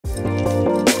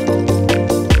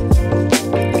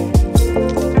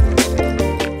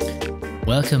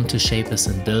Welcome to Shapers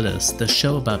and Builders, the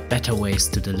show about better ways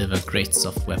to deliver great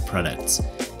software products.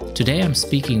 Today I'm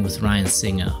speaking with Ryan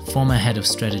Singer, former head of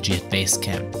strategy at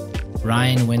Basecamp.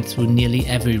 Ryan went through nearly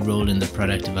every role in the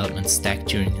product development stack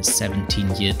during his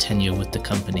 17-year tenure with the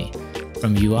company,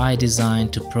 from UI design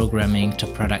to programming to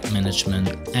product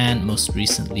management and most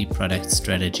recently product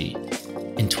strategy.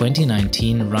 In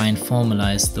 2019, Ryan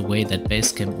formalized the way that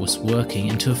Basecamp was working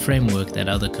into a framework that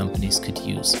other companies could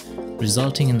use,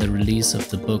 resulting in the release of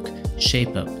the book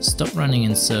Shape Up, Stop Running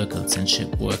in Circles and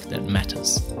Ship Work That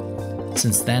Matters.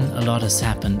 Since then, a lot has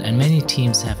happened and many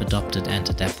teams have adopted and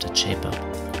adapted Shape Up.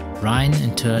 Ryan,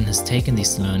 in turn, has taken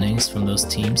these learnings from those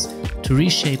teams to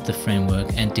reshape the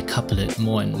framework and decouple it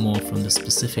more and more from the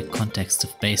specific context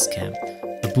of Basecamp,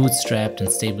 a bootstrapped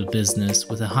and stable business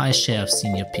with a high share of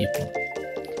senior people.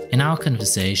 In our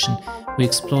conversation, we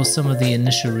explore some of the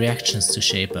initial reactions to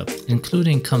Shape Up,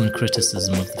 including common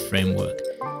criticism of the framework.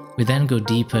 We then go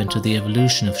deeper into the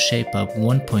evolution of Shape Up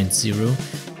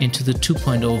 1.0 into the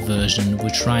 2.0 version,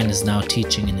 which Ryan is now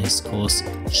teaching in his course,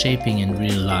 Shaping in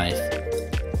Real Life.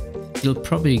 You'll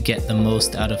probably get the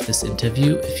most out of this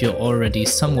interview if you're already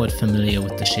somewhat familiar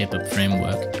with the Shape Up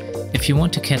framework. If you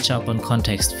want to catch up on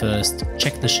context first,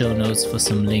 check the show notes for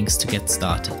some links to get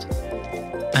started.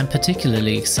 I'm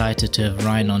particularly excited to have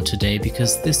Ryan on today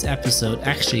because this episode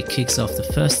actually kicks off the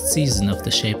first season of the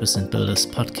Shapers and Builders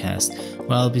podcast,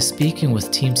 where I'll be speaking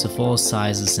with teams of all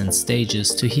sizes and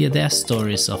stages to hear their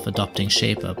stories of adopting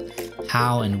Shape Up,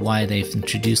 how and why they've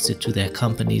introduced it to their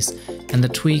companies, and the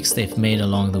tweaks they've made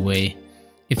along the way.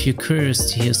 If you're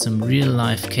curious to hear some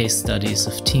real-life case studies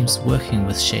of teams working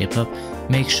with Shape Up,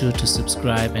 make sure to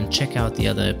subscribe and check out the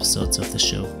other episodes of the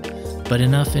show. But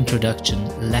enough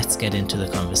introduction, let's get into the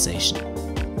conversation.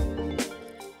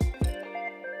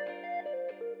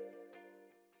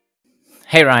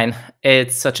 Hey Ryan,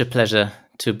 it's such a pleasure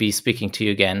to be speaking to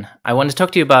you again. I want to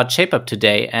talk to you about Shape Up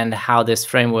today and how this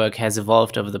framework has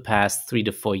evolved over the past 3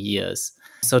 to 4 years.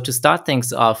 So to start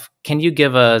things off, can you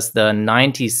give us the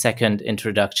 90-second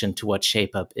introduction to what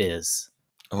Shape Up is?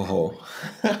 Oh,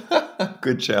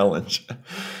 good challenge.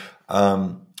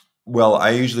 Well, I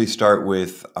usually start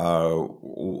with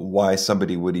why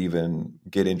somebody would even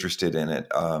get interested in it.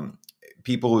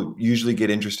 People usually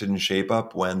get interested in Shape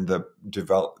Up when the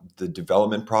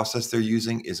development process they're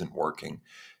using isn't working.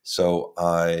 So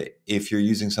if you're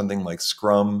using something like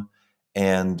Scrum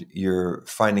and you're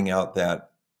finding out that,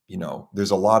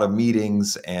 there's a lot of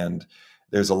meetings and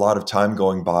there's a lot of time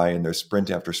going by and there's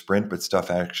sprint after sprint, but stuff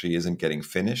actually isn't getting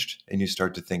finished. And you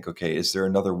start to think, okay, is there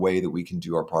another way that we can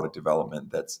do our product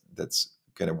development that's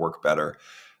going to work better?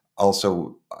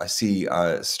 Also, I see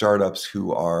startups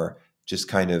who are just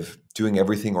kind of doing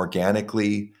everything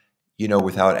organically,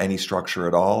 without any structure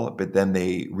at all. But then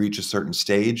they reach a certain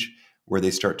stage where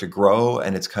they start to grow.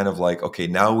 And it's kind of like, okay,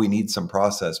 now we need some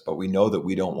process, but we know that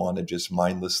we don't want to just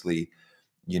mindlessly,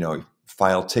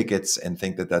 file tickets and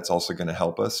think that that's also going to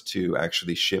help us to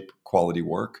actually ship quality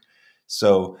work.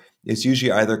 So it's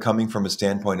usually either coming from a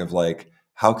standpoint of like,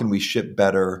 how can we ship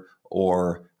better,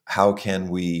 or how can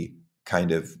we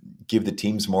kind of give the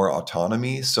teams more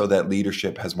autonomy so that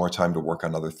leadership has more time to work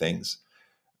on other things.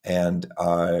 And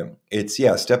it's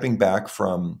stepping back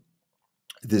from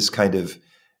this kind of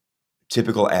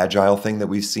typical agile thing that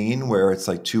we've seen where it's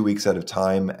like 2 weeks at a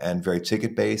time and very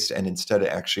ticket based. And instead of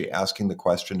actually asking the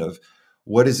question of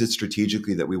what is it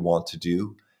strategically that we want to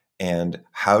do, and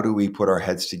how do we put our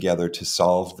heads together to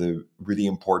solve the really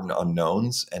important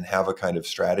unknowns and have a kind of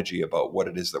strategy about what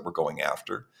it is that we're going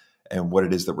after and what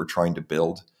it is that we're trying to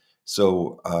build.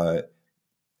 So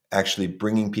actually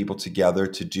bringing people together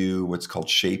to do what's called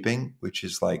shaping, which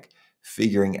is like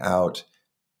figuring out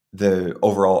the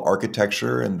overall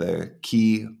architecture and the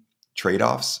key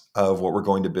trade-offs of what we're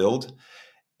going to build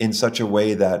in such a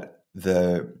way that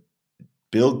the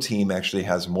build team actually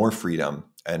has more freedom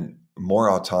and more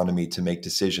autonomy to make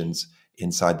decisions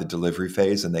inside the delivery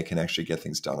phase, and they can actually get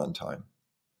things done on time.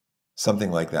 Something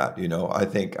like that, I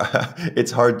think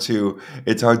it's hard to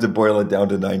boil it down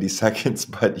to 90 seconds,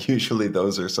 but usually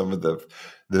those are some of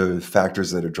the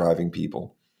factors that are driving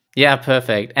people. Yeah,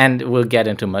 perfect. And we'll get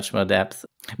into much more depth.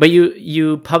 But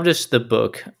you published the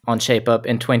book on Shape Up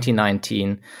in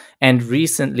 2019 and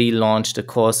recently launched a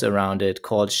course around it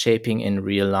called Shaping in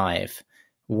Real Life.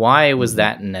 Why was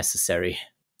that necessary?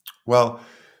 Well,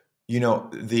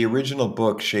 the original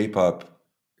book, Shape Up,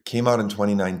 came out in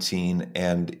 2019,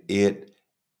 and it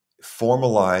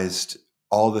formalized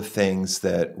all the things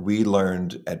that we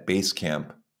learned at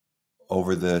Basecamp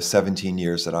over the 17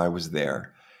 years that I was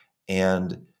there.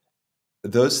 And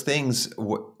those things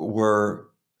were,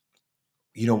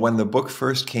 when the book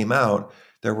first came out,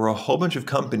 there were a whole bunch of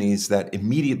companies that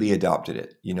immediately adopted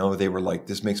it. They were like,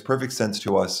 this makes perfect sense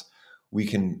to us. We're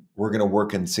going to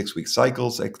work in 6-week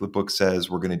cycles. Like the book says,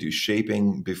 we're going to do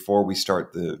shaping before we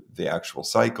start the actual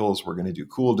cycles. We're going to do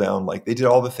cool down. Like they did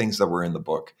all the things that were in the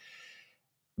book.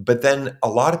 But then a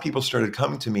lot of people started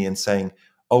coming to me and saying,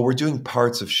 oh, we're doing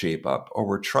parts of shape up, or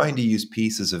we're trying to use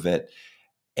pieces of it.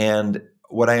 And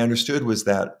what I understood was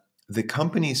that the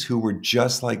companies who were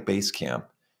just like Basecamp,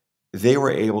 they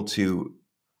were able to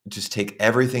just take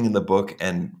everything in the book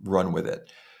and run with it.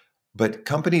 But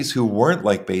companies who weren't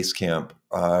like Basecamp,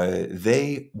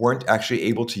 they weren't actually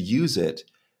able to use it,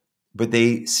 but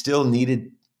they still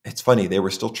needed, it's funny, they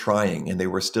were still trying and they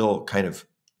were still kind of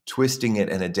twisting it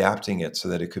and adapting it so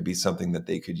that it could be something that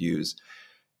they could use.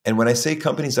 And when I say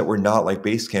companies that were not like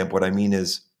Basecamp, what I mean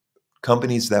is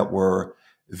companies that were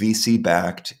VC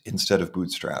backed instead of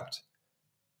bootstrapped.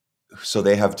 So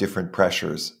they have different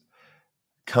pressures.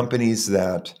 Companies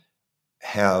that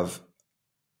have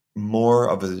more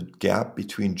of a gap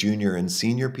between junior and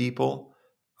senior people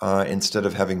instead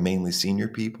of having mainly senior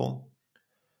people.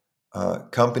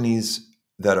 Companies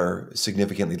that are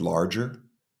significantly larger,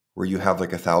 where you have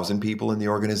like 1,000 people in the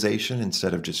organization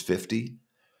instead of just 50.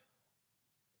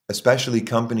 Especially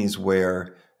companies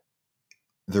where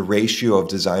the ratio of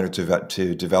designer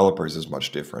to developers is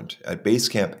much different. At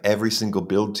Basecamp, every single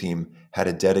build team had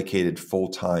a dedicated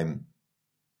full-time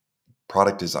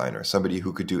product designer, somebody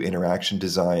who could do interaction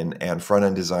design and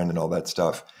front-end design and all that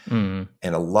stuff. And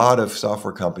a lot of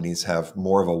software companies have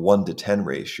more of a 1-to-10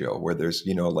 ratio, where there's,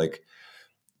 like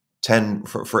 10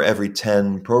 for every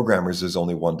 10 programmers, there's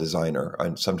only one designer,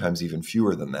 and sometimes even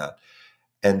fewer than that.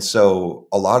 And so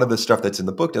a lot of the stuff that's in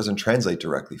the book doesn't translate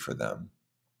directly for them.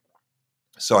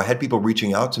 So I had people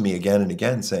reaching out to me again and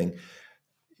again saying,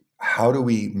 how do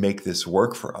we make this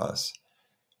work for us?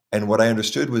 And what I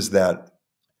understood was that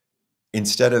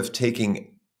instead of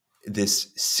taking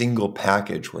this single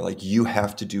package where like you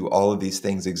have to do all of these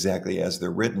things exactly as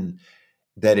they're written,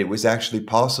 that it was actually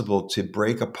possible to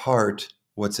break apart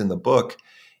what's in the book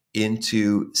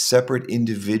into separate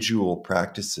individual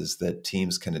practices that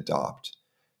teams can adopt.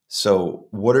 So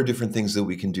what are different things that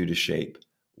we can do to shape?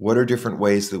 What are different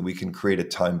ways that we can create a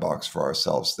time box for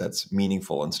ourselves that's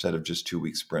meaningful instead of just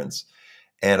 2-week sprints?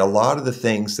 And a lot of the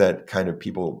things that kind of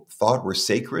people thought were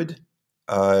sacred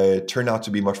turned out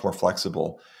to be much more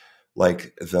flexible,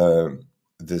 like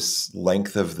this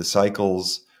length of the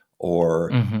cycles,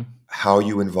 or how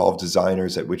you involve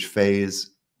designers at which phase,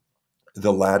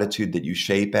 the latitude that you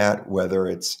shape at, whether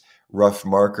it's rough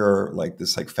marker, like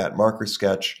this like fat marker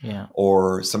sketch,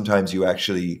 or sometimes you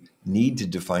actually need to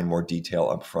define more detail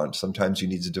up front. Sometimes you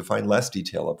need to define less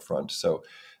detail up front. So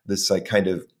this like kind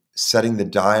of setting the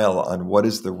dial on what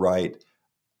is the right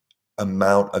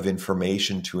amount of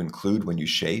information to include when you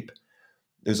shape.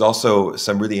 There's also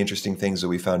some really interesting things that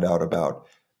we found out about,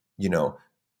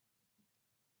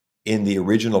 in the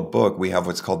original book, we have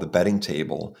what's called the betting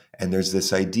table. And there's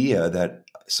this idea that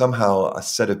somehow a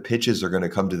set of pitches are going to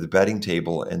come to the betting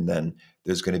table, and then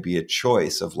there's going to be a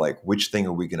choice of like, which thing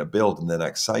are we going to build in the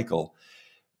next cycle?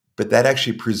 But that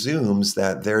actually presumes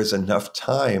that there's enough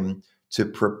time to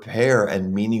prepare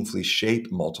and meaningfully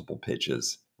shape multiple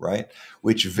pitches, right?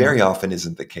 Which very often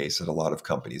isn't the case at a lot of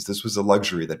companies. This was a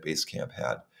luxury that Basecamp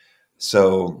had.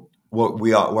 So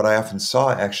what I often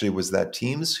saw actually was that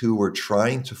teams who were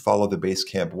trying to follow the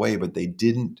Basecamp way, but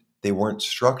they weren't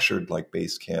structured like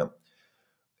Basecamp,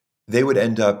 they would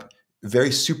end up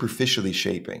very superficially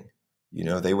shaping.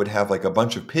 They would have like a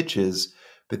bunch of pitches,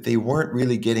 but they weren't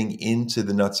really getting into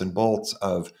the nuts and bolts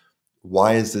of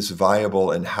why is this viable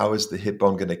and how is the hip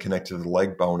bone going to connect to the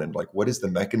leg bone, and like what is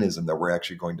the mechanism that we're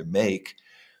actually going to make.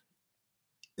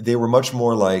 They were much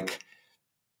more like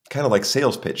kind of like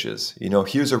sales pitches.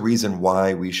 Here's a reason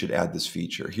why we should add this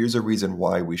feature. Here's a reason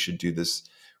why we should do this.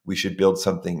 We should build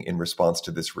something in response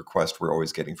to this request we're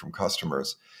always getting from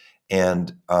customers.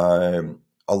 And a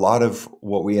lot of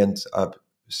what we end up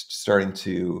starting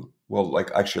to, a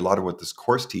lot of what this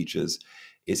course teaches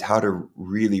is how to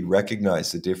really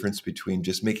recognize the difference between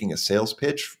just making a sales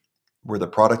pitch where the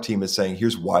product team is saying,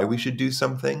 here's why we should do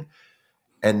something.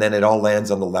 And then it all lands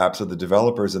on the laps of the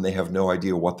developers, and they have no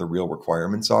idea what the real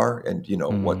requirements are and,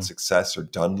 what success or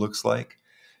done looks like.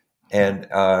 And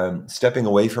stepping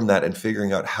away from that and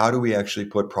figuring out how do we actually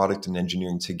put product and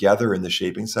engineering together in the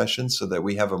shaping session so that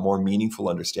we have a more meaningful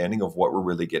understanding of what we're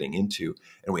really getting into.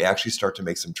 And we actually start to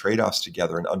make some trade-offs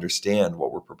together and understand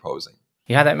what we're proposing.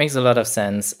 Yeah, that makes a lot of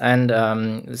sense. And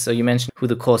so you mentioned who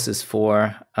the course is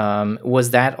for.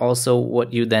 Was that also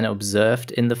what you then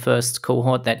observed in the first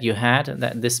cohort that you had,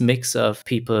 that this mix of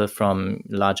people from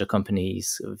larger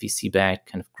companies,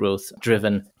 VC-backed, kind of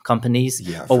growth-driven companies,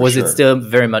 Yeah, or for was it sure. still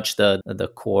very much the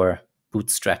core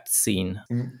bootstrapped scene?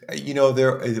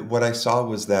 What I saw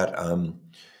was that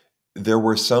there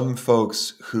were some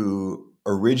folks who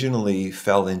originally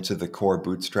fell into the core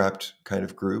bootstrapped kind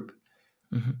of group,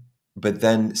 Hmm. but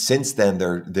then since then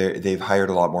they've hired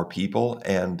a lot more people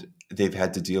and they've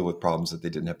had to deal with problems that they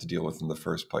didn't have to deal with in the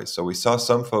first place. So we saw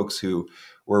some folks who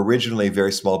were originally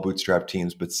very small bootstrap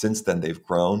teams, but since then they've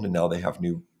grown and now they have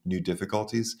new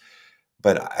difficulties.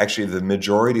 But actually, the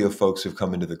majority of folks who've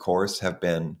come into the course have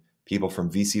been people from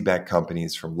VC-backed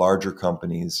companies, from larger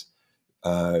companies,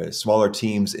 smaller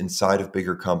teams inside of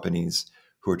bigger companies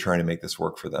who are trying to make this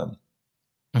work for them.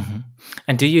 Hmm.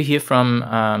 And do you hear from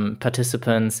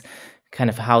participants kind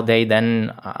of how they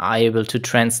then are able to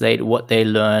translate what they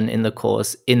learn in the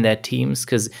course in their teams?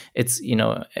 Because it's,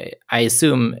 I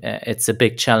assume it's a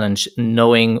big challenge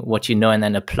knowing what you know and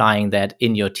then applying that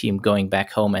in your team going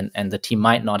back home, and the team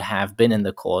might not have been in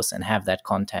the course and have that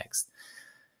context.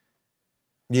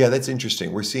 Yeah, that's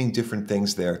interesting. We're seeing different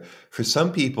things there. For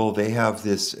some people, they have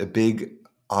this a big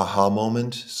aha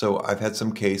moment. So I've had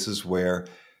some cases where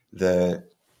the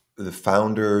the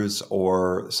founders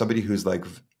or somebody who's like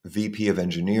VP of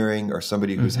engineering or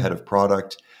somebody who's head Hmm. of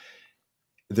product,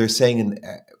 they're saying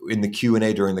in the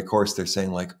Q&A during the course, they're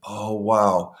saying like, "Oh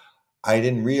wow, I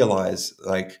didn't realize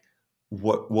like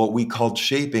what we called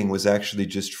shaping was actually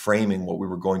just framing what we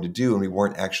were going to do, and we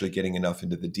weren't actually getting enough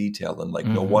into the detail. And like,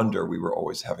 no Hmm. wonder we were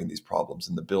always having these problems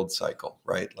in the build cycle,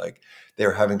 right? Like, they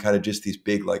were having kind of just these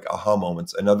big like aha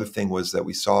moments. Another thing was that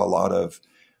we saw a lot of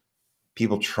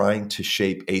people trying to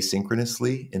shape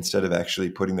asynchronously instead of actually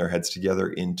putting their heads together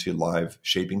into live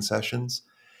shaping sessions.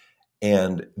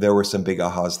 And there were some big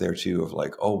ahas there too of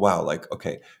like, oh wow, like,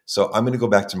 okay, so I'm going to go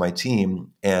back to my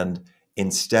team and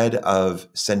instead of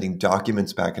sending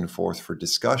documents back and forth for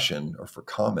discussion or for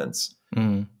comments,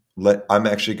 Mm. I'm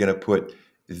actually going to put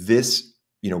this,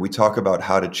 we talk about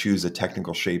how to choose a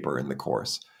technical shaper in the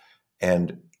course.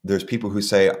 And there's people who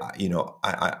say,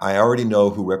 I already know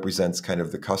who represents kind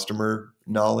of the customer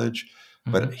knowledge,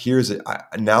 but Hmm.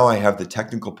 now I have the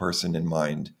technical person in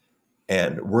mind.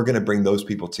 And we're going to bring those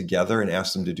people together and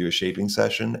ask them to do a shaping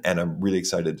session. And I'm really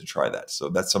excited to try that. So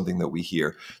that's something that we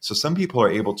hear. So some people are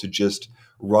able to just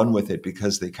run with it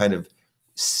because they kind of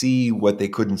see what they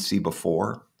couldn't see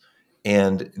before.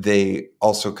 And they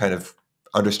also kind of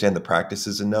understand the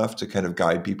practices enough to kind of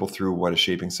guide people through what a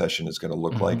shaping session is going to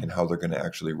look like and Hmm. how they're going to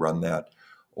actually run that,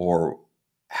 or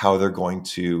how they're going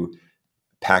to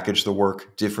package the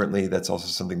work differently. That's also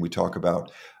something we talk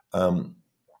about. Um,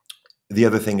 the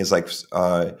other thing is like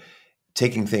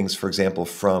taking things, for example,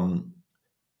 from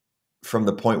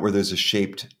the point where there's a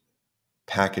shaped,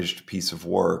 packaged piece of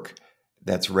work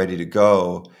that's ready to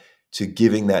go, to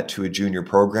giving that to a junior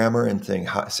programmer and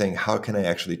saying how can I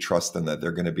actually trust them that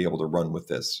they're going to be able to run with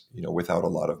this, without a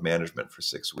lot of management for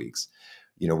 6 weeks.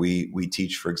 We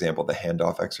teach, for example, the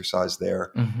handoff exercise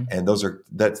there, Hmm. and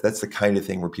that's the kind of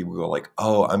thing where people go like,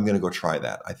 oh, I'm going to go try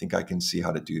that. I think I can see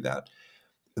how to do that.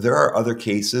 There are other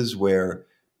cases where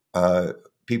uh,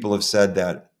 people have said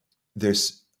that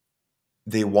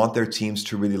they want their teams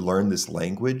to really learn this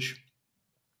language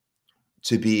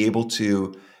to be able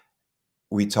to.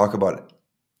 We talk about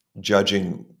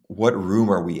judging what room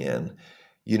are we in.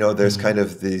 There's Hmm. kind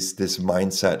of this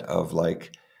mindset of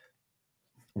like,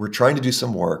 we're trying to do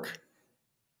some work,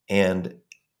 and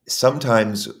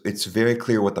sometimes it's very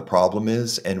clear what the problem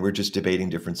is, and we're just debating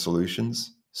different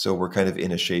solutions. So we're kind of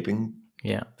in a shaping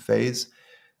Yeah. phase.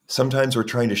 Sometimes we're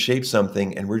trying to shape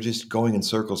something and we're just going in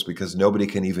circles because nobody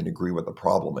can even agree what the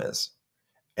problem is.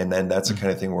 And then that's the kind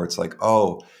of Hmm. thing where it's like,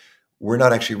 oh, we're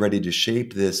not actually ready to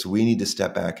shape this. We need to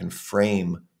step back and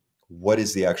frame what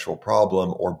is the actual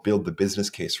problem, or build the business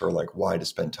case for like why to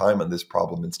spend time on this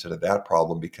problem instead of that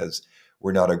problem, because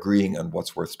we're not agreeing on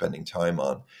what's worth spending time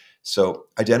on. So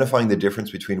identifying the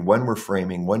difference between when we're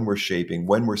framing, when we're shaping,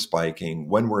 when we're spiking,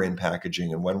 when we're in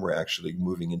packaging, and when we're actually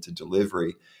moving into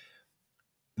delivery,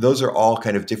 those are all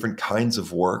kind of different kinds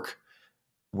of work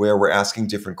where we're asking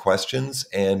different questions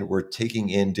and we're taking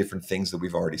in different things that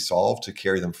we've already solved to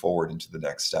carry them forward into the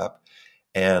next step.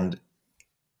 And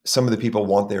some of the people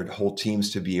want their whole teams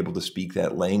to be able to speak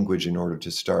that language in order to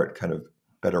start kind of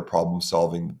better problem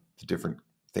solving the different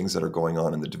things that are going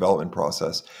on in the development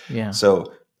process. Yeah.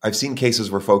 So I've seen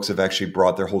cases where folks have actually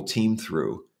brought their whole team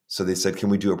through. So they said, can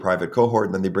we do a private cohort?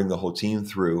 And then they bring the whole team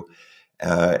through.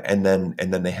 and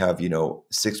then they have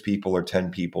 6 people or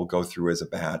 10 people go through as a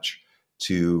batch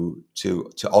to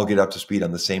all get up to speed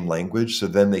on the same language. So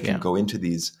then they can go into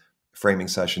these framing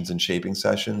sessions and shaping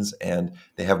sessions, and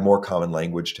they have more common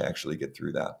language to actually get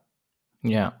through that.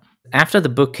 Yeah. After the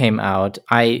book came out,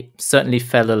 I certainly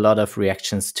felt a lot of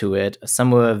reactions to it.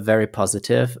 Some were very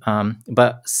positive,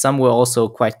 but some were also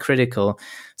quite critical.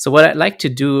 So what I'd like to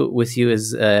do with you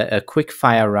is a quick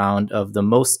fire round of the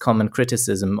most common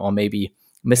criticism or maybe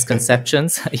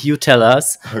misconceptions you tell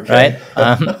us, Okay.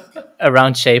 right,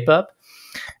 around ShapeUp,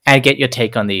 and get your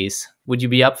take on these. Would you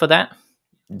be up for that?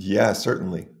 Yeah,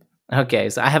 certainly. Okay,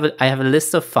 so I have a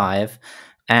list of 5,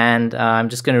 and I'm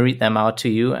just going to read them out to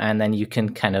you, and then you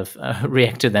can kind of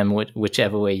react to them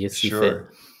whichever way you see fit.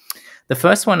 Sure. The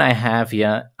first one I have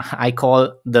here, I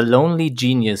call the lonely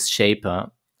genius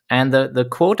shaper, and the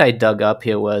quote I dug up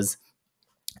here was,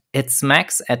 "It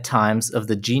smacks at times of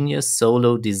the genius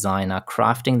solo designer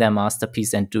crafting their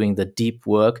masterpiece and doing the deep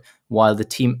work while the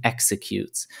team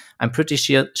executes." I'm pretty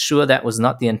sure that was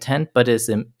not the intent, but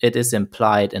it is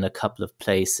implied in a couple of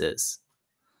places.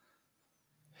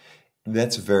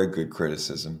 That's a very good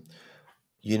criticism.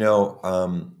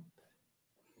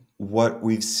 What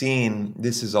we've seen,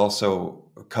 this is also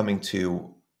coming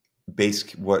to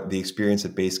what the experience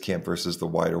at Basecamp versus the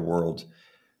wider world.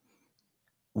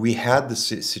 We had the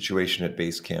situation at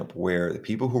Basecamp where the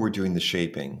people who were doing the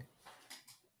shaping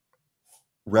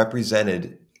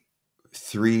represented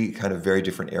 3 kind of very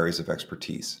different areas of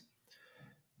expertise.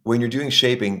 When you're doing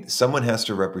shaping, someone has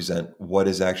to represent what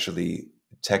is actually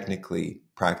technically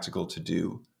practical to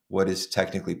do, what is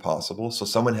technically possible. So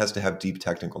someone has to have deep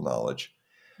technical knowledge.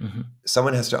 Mm-hmm.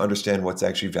 Someone has to understand what's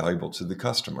actually valuable to the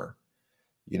customer.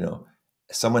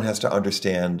 Someone has to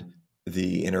understand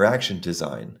the interaction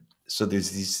design. So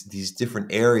there's these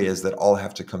different areas that all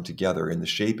have to come together in the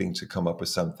shaping to come up with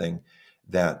something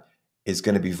that is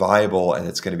going to be viable and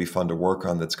it's going to be fun to work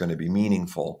on, that's going to be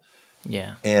meaningful.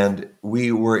 Yeah. And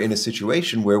we were in a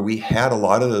situation where we had a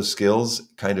lot of those skills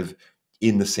kind of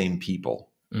in the same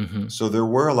people. Mm-hmm. So there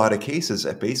were a lot of cases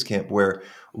at Basecamp where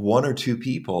 1 or 2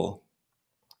 people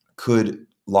could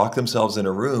lock themselves in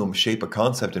a room, shape a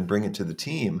concept, and bring it to the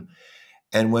team.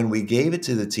 And when we gave it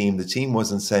to the team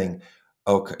wasn't saying,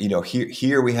 "Oh,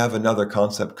 here we have another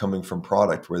concept coming from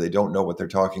product where they don't know what they're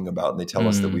talking about and they tell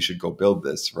us that we should go build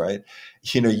this," right?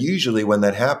 Usually when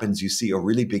that happens, you see a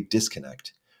really big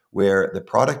disconnect where the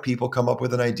product people come up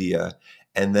with an idea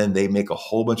and then they make a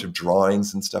whole bunch of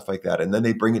drawings and stuff like that. And then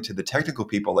they bring it to the technical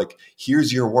people like,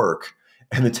 "Here's your work."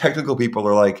 And the technical people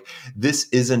are like, "This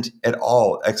isn't at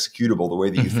all executable the way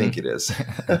that you think it is."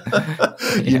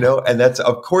 And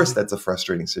of course, that's a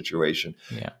frustrating situation.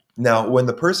 Yeah. Now, when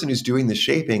the person who's doing the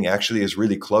shaping actually is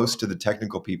really close to the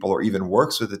technical people or even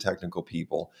works with the technical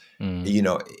people,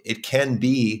 it can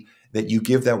be that you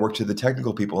give that work to the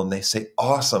technical people and they say,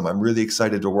 "Awesome, I'm really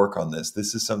excited to work on this.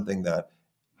 This is something that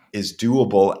is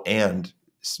doable and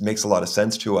makes a lot of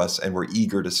sense to us, and we're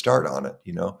eager to start on it."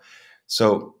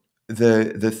 So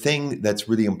the thing that's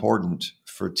really important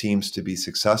for teams to be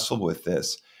successful with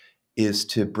this is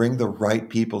to bring the right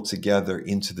people together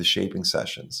into the shaping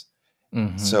sessions.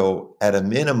 Mm-hmm. So at a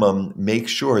minimum, make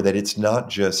sure that it's not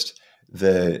just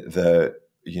the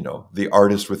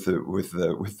artist with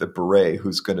the beret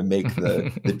who's going to make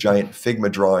the giant Figma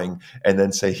drawing and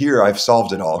then say, "Here, I've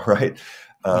solved it all," right?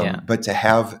 But to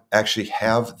have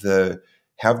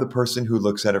the person who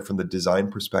looks at it from the design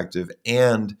perspective,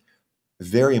 and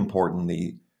very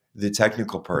importantly, the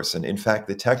technical person. In fact,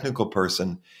 the technical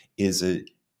person is a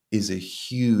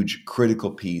huge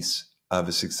critical piece of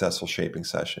a successful shaping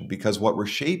session, because what we're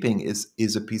shaping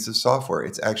is a piece of software.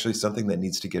 It's actually something that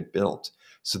needs to get built.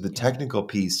 So the technical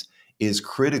piece is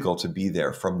critical to be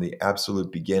there from the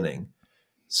absolute beginning.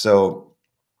 So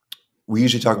we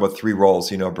usually talk about 3 roles,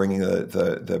 bringing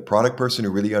the product person who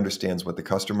really understands what the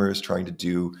customer is trying to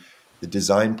do, the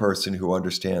design person who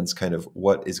understands kind of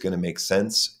what is going to make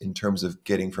sense in terms of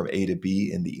getting from A to B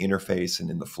in the interface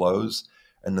and in the flows,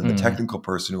 and then the technical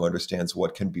person who understands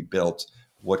what can be built,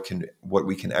 what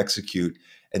we can execute,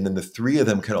 and then the 3 of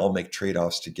them can all make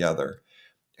trade-offs together.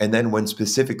 And then when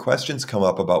specific questions come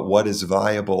up about what is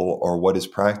viable or what is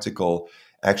practical,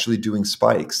 actually doing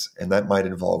spikes, and that might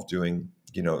involve doing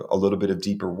a little bit of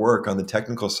deeper work on the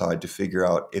technical side to figure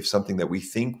out if something that we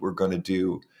think we're going to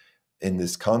do in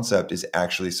this concept is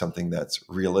actually something that's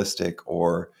realistic,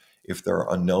 or if there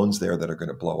are unknowns there that are going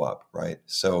to blow up, right?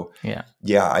 So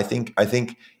I think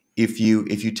if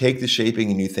you take the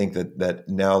shaping and you think that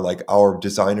now like our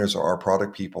designers or our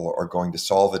product people are going to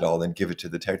solve it all and give it to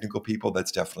the technical people,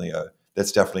 that's definitely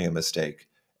a mistake.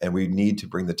 And we need to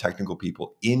bring the technical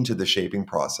people into the shaping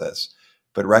process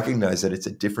but recognize that it's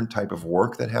a different type of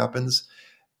work that happens,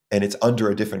 and it's under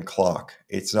a different clock.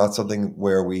 It's not something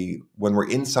where when we're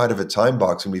inside of a time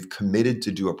box and we've committed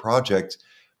to do a project,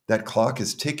 that clock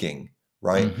is ticking,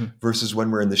 right? Mm-hmm. Versus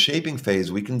when we're in the shaping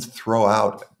phase, we can throw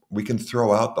out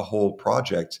the whole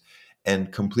project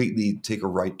and completely take a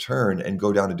right turn and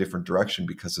go down a different direction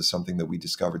because of something that we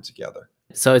discovered together.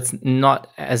 So it's not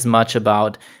as much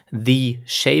about the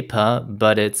shaper,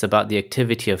 but it's about the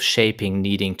activity of shaping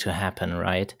needing to happen,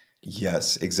 right?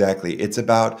 Yes, exactly. It's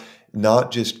about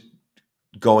not just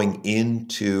going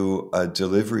into a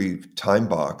delivery time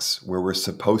box where we're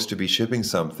supposed to be shipping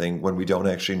something when we don't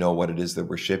actually know what it is that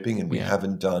we're shipping, and we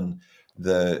haven't done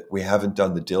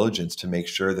the diligence to make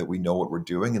sure that we know what we're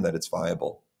doing and that it's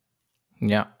viable.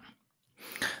 Yeah.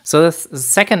 So the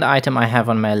second item I have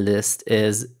on my list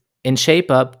is, in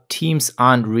ShapeUp, teams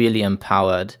aren't really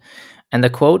empowered. And the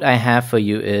quote I have for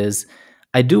you is,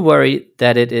 I do worry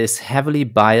that it is heavily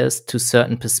biased to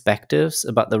certain perspectives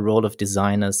about the role of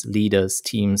designers, leaders,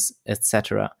 teams,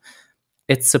 etc.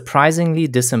 It's surprisingly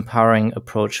disempowering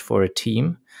approach for a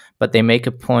team, but they make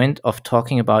a point of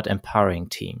talking about empowering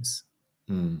teams.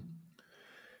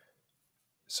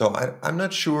 So I'm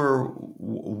not sure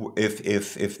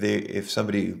if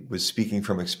somebody was speaking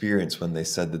from experience when they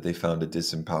said that they found it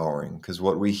disempowering, because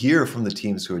what we hear from the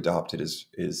teams who adopt it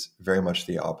is very much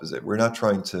the opposite. We're not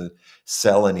trying to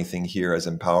sell anything here as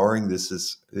empowering. This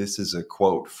is a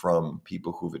quote from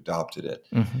people who've adopted it.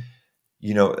 Mm-hmm.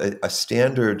 You know, a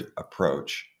standard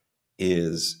approach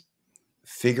is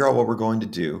figure out what we're going to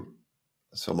do.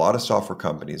 So a lot of software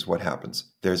companies, what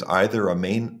happens? There's either a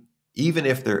main, even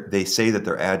if they say that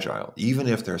they're agile, even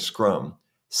if they're Scrum,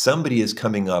 somebody is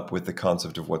coming up with the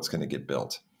concept of what's going to get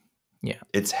built. Yeah.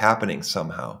 It's happening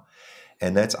somehow.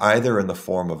 And that's either in the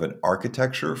form of an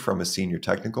architecture from a senior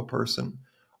technical person,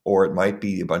 or it might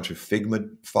be a bunch of Figma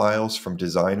files from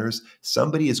designers.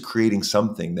 Somebody is creating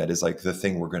something that is like the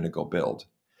thing we're going to go build.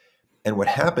 And what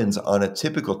happens on a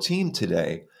typical team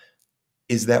today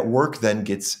is that work then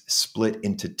gets split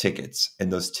into tickets,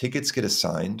 and those tickets get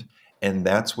assigned, and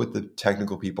that's what the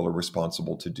technical people are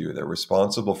responsible to do. They're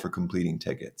responsible for completing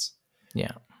tickets.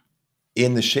 Yeah.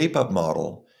 In the ShapeUp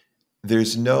model,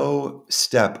 there's no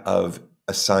step of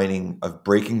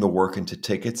breaking the work into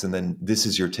tickets, and then this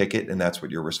is your ticket, and that's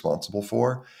what you're responsible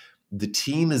for. The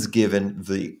team is given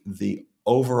the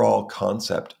overall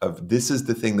concept of this is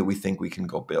the thing that we think we can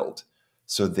go build.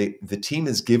 So the team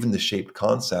is given the shaped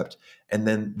concept, and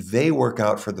then they work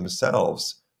out for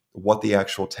themselves what the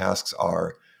actual tasks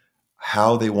are,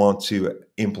 how they want to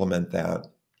implement that.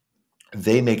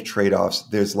 They make trade-offs.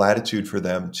 There's latitude for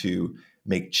them to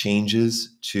make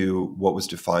changes to what was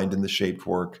defined in the shaped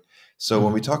work. So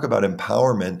when we talk about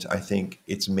empowerment, I think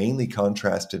it's mainly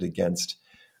contrasted against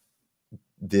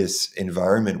this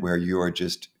environment where you are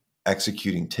just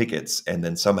executing tickets, and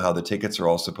then somehow the tickets are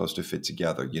all supposed to fit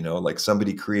together. You know, like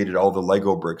somebody created all the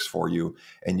Lego bricks for you,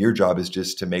 and your job is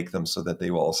just to make them so that they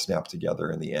will all snap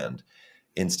together in the end.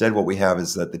 Instead, what we have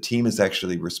is that the team is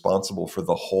actually responsible for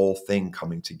the whole thing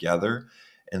coming together,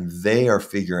 and they are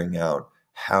figuring out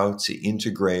how to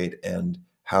integrate and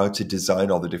how to design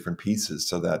all the different pieces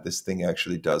so that this thing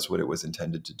actually does what it was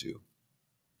intended to do.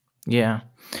 Yeah.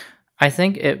 I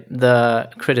think the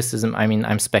criticism, I mean,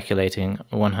 I'm speculating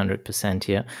 100%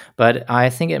 here, but I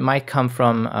think it might come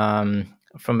from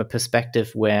a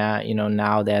perspective where, you know,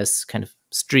 now there's kind of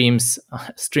streams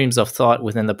of thought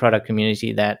within the product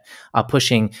community that are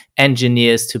pushing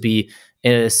engineers to be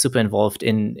super involved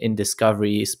in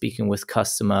discovery, speaking with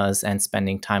customers, and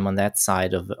spending time on that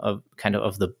side of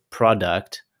the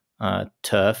product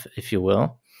turf, if you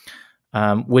will.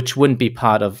 Which wouldn't be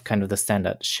part of kind of the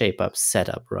standard ShapeUp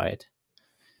setup, right?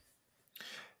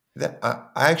 I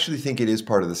actually think it is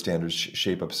part of the standard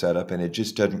ShapeUp setup, and it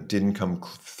just didn't come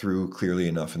through clearly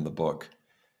enough in the book.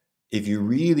 If you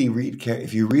really read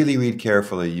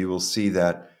carefully, you will see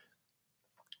that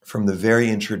from the very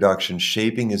introduction,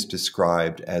 shaping is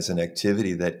described as an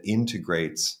activity that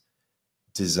integrates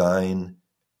design,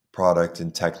 product,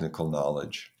 and technical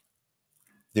knowledge.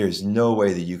 There's no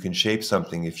way that you can shape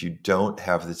something if you don't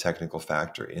have the technical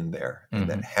factor in there, and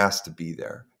that has to be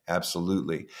there.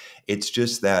 Absolutely. It's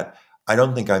just that I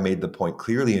don't think I made the point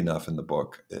clearly enough in the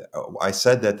book. I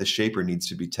said that the shaper needs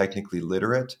to be technically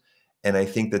literate, and I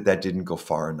think that didn't go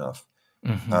far enough.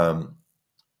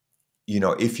 You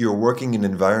know, if you're working in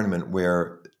an environment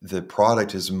where the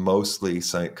product is mostly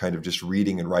kind of just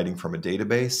reading and writing from a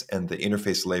database and the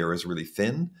interface layer is really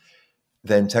thin,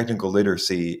 then technical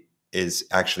literacy is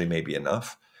actually maybe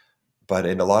enough. But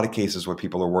in a lot of cases where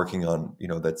people are working on, you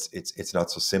know, it's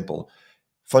not so simple.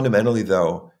 Fundamentally,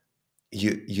 though,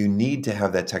 you need to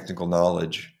have that technical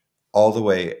knowledge all the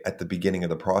way at the beginning of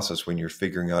the process when you're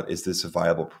figuring out, is this a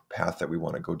viable path that we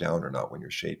want to go down or not when you're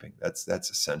shaping? That's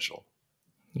essential.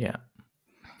 Yeah.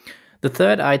 The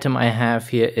third item I have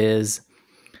here is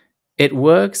it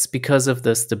works because of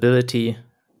the stability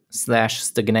 /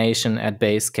 stagnation at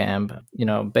Basecamp.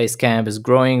 Basecamp is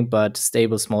growing, but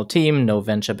stable small team, no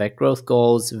venture-backed growth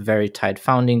goals, very tight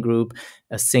founding group,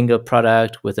 a single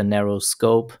product with a narrow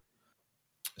scope.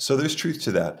 So there's truth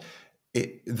to that.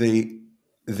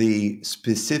 The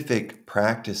specific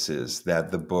practices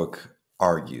that the book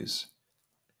argues,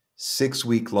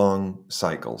 6-week long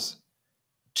cycles,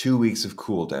 2 weeks of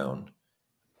cool down,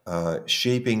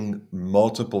 shaping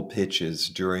multiple pitches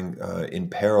during in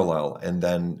parallel, and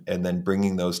then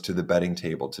bringing those to the betting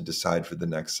table to decide for the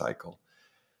next cycle.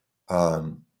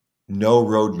 No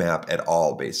roadmap at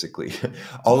all, basically.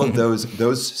 All of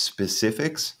those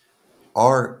specifics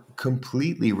are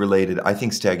completely related. I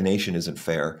think stagnation isn't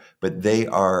fair, but they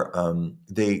are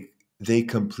they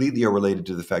completely are related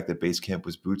to the fact that Basecamp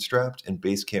was bootstrapped, and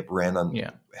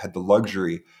Basecamp had the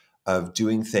luxury of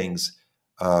doing things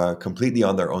completely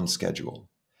on their own schedule.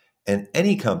 And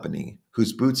any company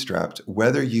who's bootstrapped,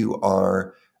 whether you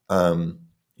are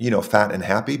fat and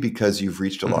happy because you've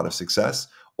reached a lot of success,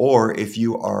 or if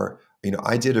you are,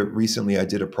 I did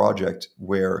a project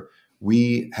where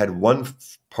we had one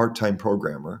part-time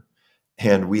programmer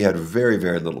and we had very,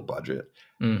 very little budget.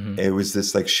 Mm-hmm. It was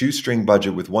this like shoestring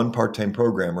budget with one part-time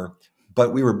programmer,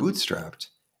 but we were bootstrapped.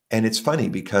 And it's funny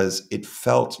because it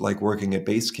felt like working at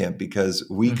Basecamp because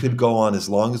we could go on as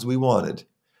long as we wanted.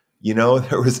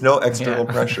 There was no external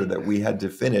pressure that we had to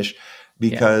finish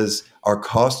because our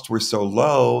costs were so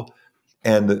low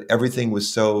and everything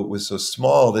was so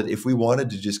small that if we wanted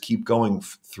to just keep going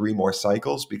 3 more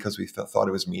cycles because we thought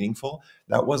it was meaningful,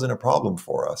 that wasn't a problem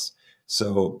for us.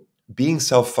 So being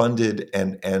self-funded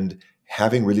and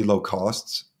having really low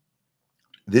costs,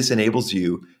 this enables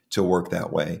you to work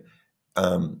that way.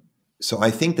 So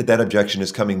I think that objection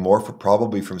is coming more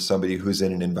probably from somebody who's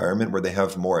in an environment where they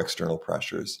have more external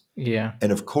pressures. Yeah.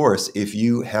 And of course, if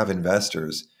you have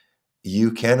investors,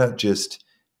 you cannot just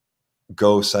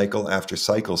go cycle after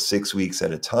cycle 6 weeks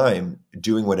at a time,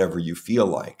 doing whatever you feel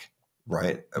like,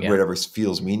 right? Yeah. Whatever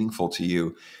feels meaningful to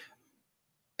you.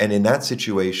 And in that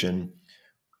situation,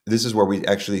 this is where we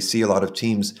actually see a lot of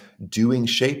teams doing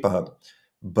shape up,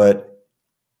 but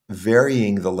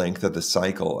varying the length of the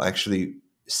cycle, actually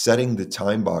setting the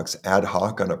time box ad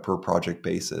hoc on a per project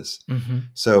basis. Mm-hmm.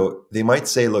 So they might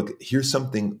say, look, here's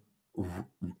something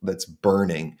that's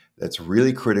burning, that's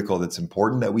really critical, that's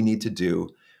important that we need to do.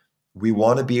 We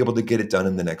want to be able to get it done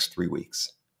in the next 3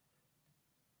 weeks.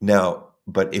 Now,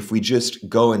 but if we just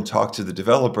go and talk to the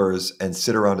developers and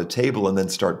sit around a table and then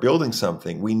start building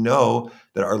something, we know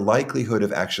that our likelihood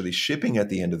of actually shipping at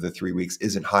the end of the 3 weeks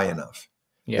isn't high enough.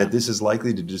 Yeah. That this is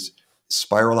likely to just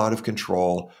spiral out of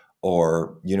control,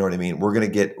 or you know what I mean? We're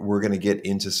gonna get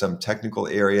into some technical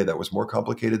area that was more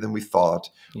complicated than we thought,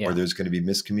 or there's going to be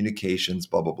miscommunications,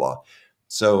 blah blah blah.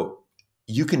 So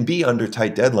you can be under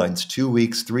tight deadlines, 2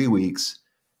 weeks, 3 weeks,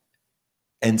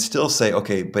 and still say,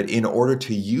 okay, but in order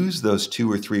to use those 2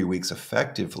 or 3 weeks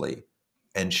effectively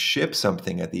and ship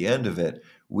something at the end of it,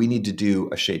 we need to do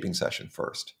a shaping session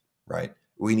first, right?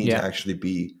 We need to actually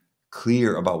be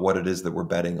clear about what it is that we're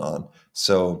betting on.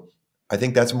 So I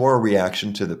think that's more a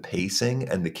reaction to the pacing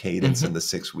and the cadence in the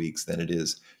 6 weeks than it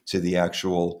is to the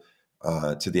actual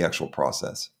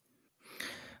process.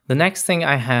 The next thing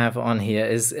I have on here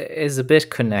is a bit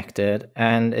connected,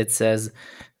 and it says,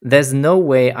 there's no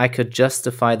way I could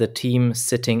justify the team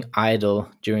sitting idle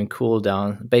during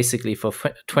cooldown, basically for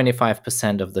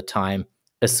 25% of the time,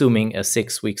 assuming a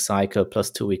 6-week cycle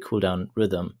plus 2-week cooldown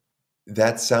rhythm.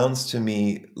 That sounds to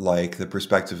me like the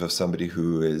perspective of somebody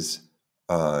who is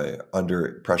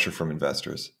under pressure from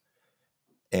investors.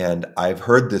 And I've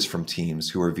heard this from teams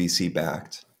who are VC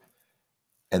backed.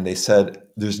 And they said,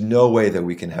 there's no way that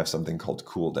we can have something called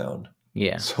cool down.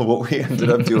 Yeah. So what we ended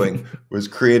up doing was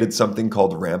created something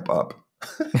called ramp up.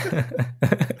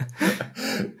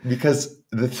 Because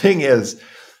the thing is,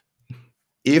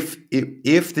 if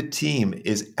the team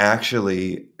is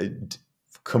actually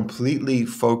completely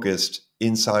focused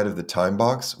inside of the time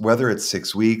box, whether it's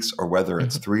 6 weeks or whether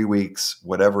it's 3 weeks,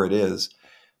 whatever it is,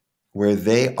 where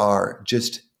they are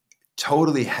just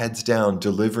totally heads down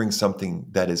delivering something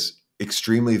that is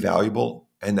extremely valuable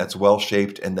and that's well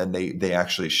shaped, and then they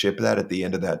actually ship that at the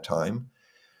end of that time,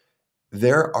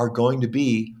 there are going to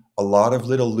be a lot of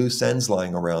little loose ends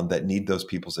lying around that need those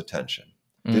people's attention.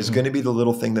 There's going to be the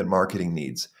little thing that marketing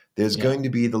needs. There's going to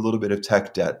be the little bit of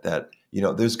tech debt that,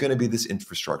 there's going to be this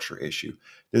infrastructure issue.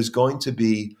 There's going to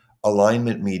be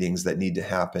alignment meetings that need to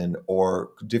happen,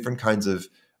 or different kinds of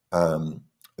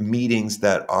meetings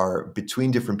that are between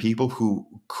different people who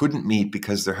couldn't meet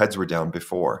because their heads were down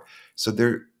before. So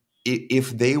if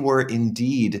they were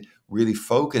indeed really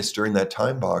focused during that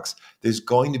time box, there's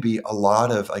going to be a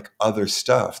lot of like other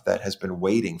stuff that has been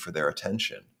waiting for their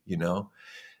attention, you know?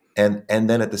 And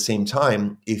then at the same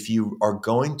time, if you are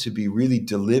going to be really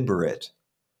deliberate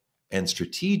and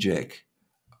strategic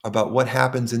about what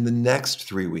happens in the next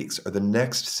 3 weeks or the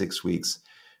next 6 weeks,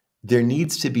 there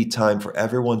needs to be time for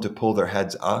everyone to pull their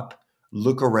heads up,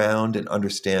 look around, and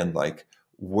understand like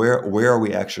where are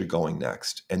we actually going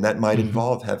next? And that might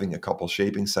involve having a couple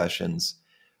shaping sessions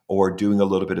or doing a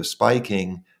little bit of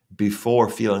spiking before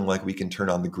feeling like we can turn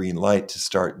on the green light to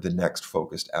start the next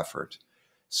focused effort.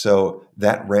 So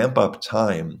that ramp up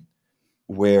time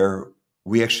where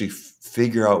we actually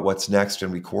figure out what's next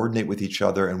and we coordinate with each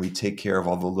other and we take care of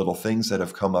all the little things that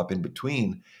have come up in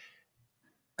between,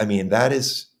 I mean, that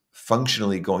is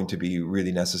functionally going to be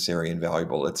really necessary and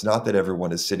valuable. It's not that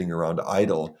everyone is sitting around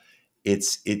idle.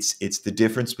 It's the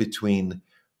difference between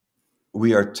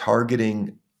we are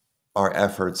targeting our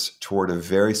efforts toward a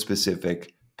very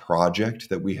specific project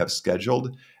that we have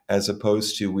scheduled, as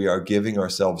opposed to we are giving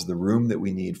ourselves the room that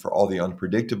we need for all the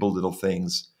unpredictable little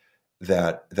things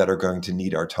that are going to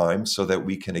need our time so that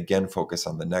we can again focus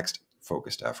on the next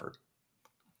focused effort.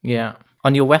 Yeah.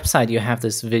 On your website, you have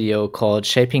this video called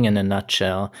Shaping in a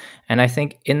Nutshell. And I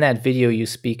think in that video, you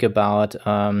speak about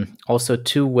also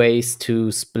 2 ways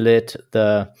to split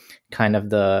the kind of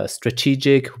the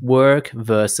strategic work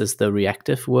versus the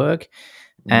reactive work.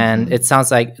 And it sounds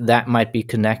like that might be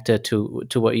connected to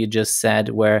what you just said,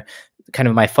 where kind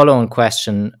of my follow-on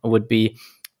question would be,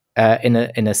 in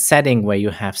a setting where you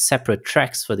have separate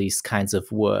tracks for these kinds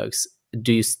of works,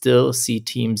 do you still see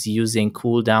teams using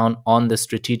cooldown on the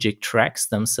strategic tracks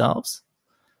themselves,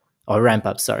 or ramp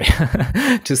up? Sorry,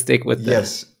 to stick with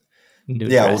yes, new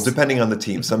yeah. tracks. Well, depending on the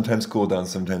team, sometimes cooldown,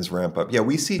 sometimes ramp up. Yeah,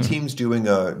 we see teams doing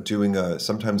a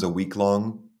sometimes a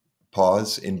week-long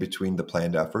pause in between the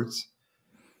planned efforts,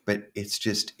 but it's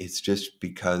just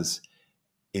because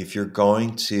if you're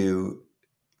going to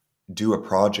do a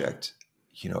project,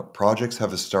 you know, projects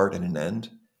have a start and an end,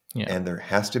 and there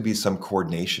has to be some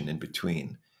coordination in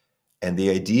between. And the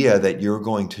idea that you're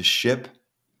going to ship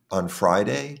on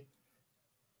Friday,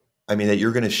 I mean, that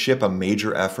you're going to ship a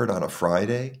major effort on a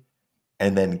Friday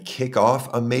and then kick off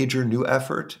a major new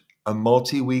effort, a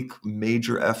multi-week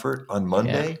major effort on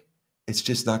Monday, it's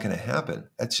just not going to happen.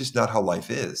 That's just not how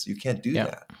life is. You can't do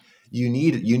that. You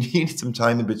need some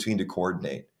time in between to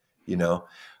coordinate, you know?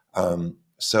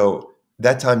 So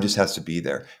that time just has to be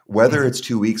there. Whether it's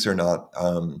 2 weeks or not,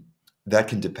 that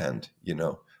can depend, you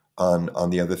know, on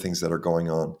the other things that are going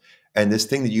on. And this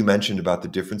thing that you mentioned about the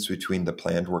difference between the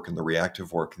planned work and the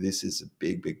reactive work, this is a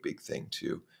big, big, big thing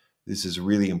too. This is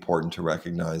really important to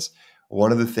recognize.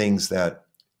 One of the things that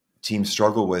teams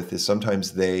struggle with is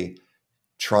sometimes they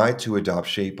try to adopt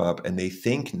shape up and they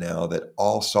think now that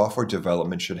all software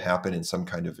development should happen in some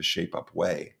kind of a shape up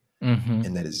way.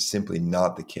 And that is simply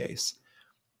not the case.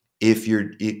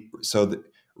 So the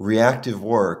reactive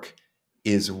work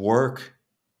is work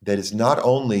that is not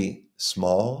only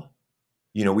small.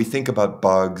 You know, we think about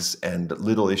bugs and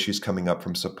little issues coming up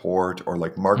from support, or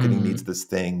like marketing needs this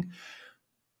thing.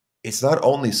 It's not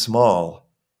only small,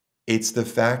 it's the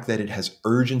fact that it has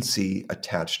urgency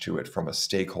attached to it from a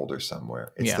stakeholder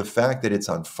somewhere. It's the fact that it's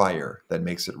on fire that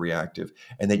makes it reactive,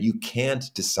 and that you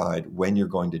can't decide when you're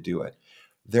going to do it.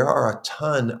 There are a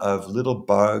ton of little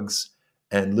bugs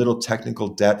and little technical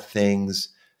debt things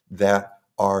that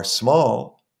are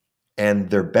small and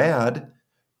they're bad,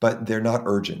 but they're not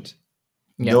urgent.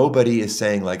 Nobody is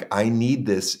saying like, I need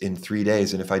this in 3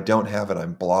 days, and if I don't have it,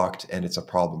 I'm blocked and it's a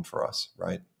problem for us,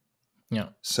 right?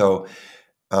 So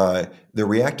the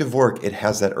reactive work, it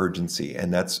has that urgency,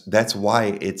 and that's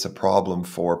why it's a problem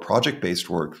for project-based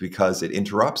work, because it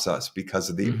interrupts us because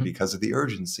of the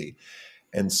urgency.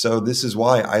 And so this is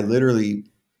why I literally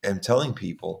am telling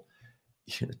people,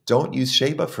 don't use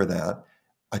ShapeUp for that.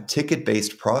 A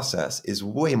ticket-based process is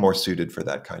way more suited for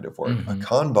that kind of work. A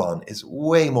Kanban is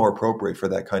way more appropriate for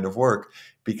that kind of work,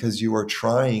 because you are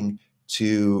trying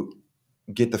to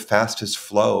get the fastest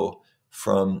flow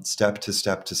from step to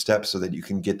step to step so that you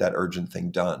can get that urgent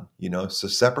thing done, you know? So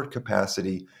separate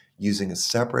capacity, using a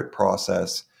separate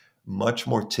process, much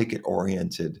more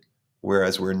ticket-oriented,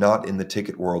 whereas we're not in the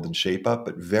ticket world in ShapeUp,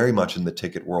 but very much in the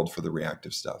ticket world for the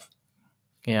reactive stuff.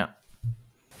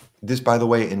 This, by the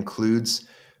way, includes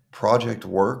project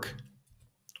work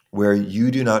where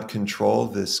you do not control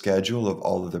the schedule of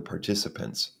all of the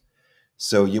participants.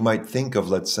 So you might think of,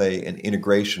 let's say, an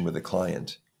integration with a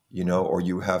client. or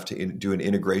you have to do an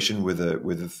integration with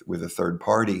a third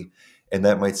party, and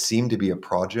that might seem to be a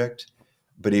project.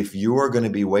 But if you are going to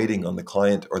be waiting on the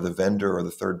client or the vendor or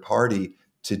the third party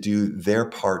to do their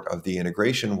part of the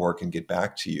integration work and get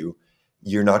back to you,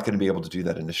 you're not going to be able to do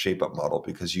that in a shape-up model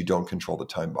because you don't control the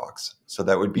time box. So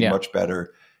that would be much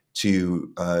better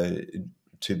to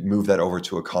move that over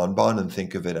to a Kanban and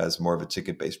think of it as more of a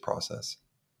ticket-based process.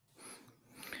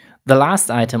 The last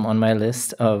item on my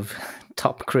list of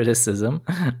top criticism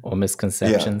or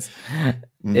misconceptions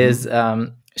is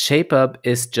shape-up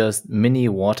is just mini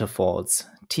waterfalls.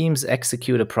 Teams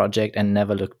execute a project and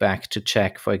never look back to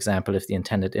check, for example, if the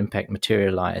intended impact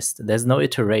materialized. There's no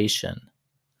iteration.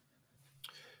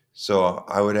 So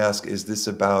I would ask, is this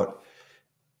about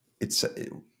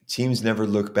teams never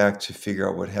look back to figure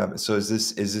out what happened? So is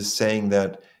this saying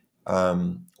that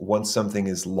once something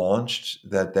is launched,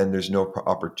 that then there's no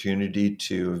opportunity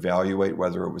to evaluate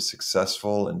whether it was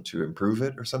successful and to improve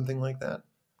it or something like that?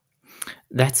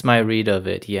 That's my read of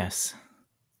it, yes.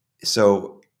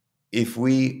 So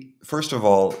first of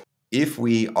all, if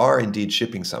we are indeed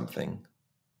shipping something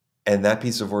and that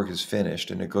piece of work is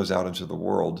finished and it goes out into the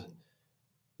world,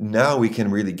 now we can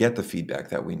really get the feedback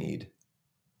that we need.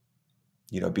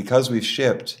 Because we've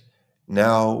shipped,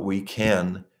 now we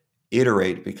can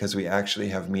iterate because we actually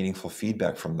have meaningful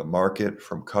feedback from the market,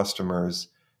 from customers,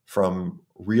 from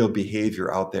real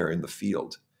behavior out there in the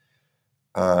field.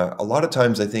 A lot of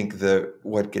times I think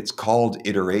what gets called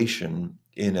iteration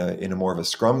in a more of a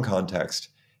Scrum context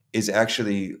is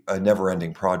actually a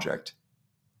never-ending project.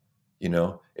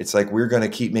 It's like we're going to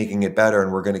keep making it better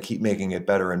and we're going to keep making it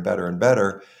better and better and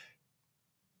better.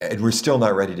 And we're still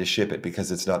not ready to ship it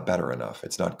because it's not better enough.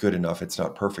 It's not good enough. It's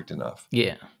not perfect enough.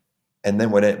 Yeah. And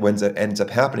then what ends up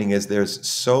happening is there's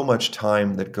so much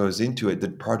time that goes into it. The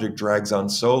project drags on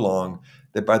so long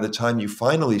that by the time you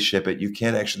finally ship it, you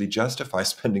can't actually justify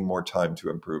spending more time to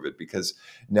improve it because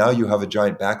now you have a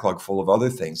giant backlog full of other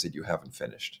things that you haven't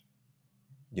finished.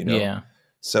 Yeah.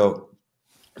 So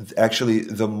actually,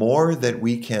 the more that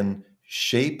we can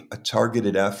shape a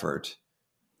targeted effort,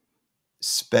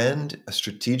 spend a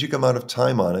strategic amount of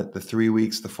time on it, the 3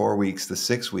 weeks, the 4 weeks, the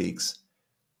 6 weeks,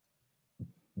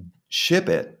 ship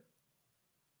it,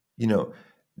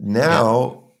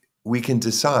 now we can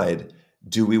decide,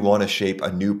 do we want to shape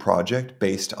a new project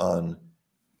based on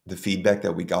the feedback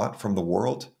that we got from the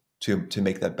world to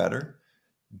make that better?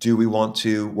 Do we want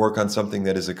to work on something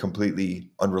that is a completely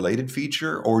unrelated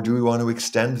feature, or do we want to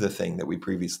extend the thing that we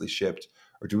previously shipped?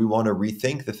 Or do we want to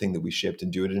rethink the thing that we shipped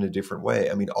and do it in a different way?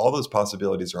 I mean, all those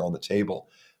possibilities are on the table,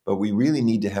 but we really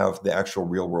need to have the actual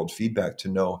real world feedback to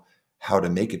know how to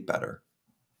make it better.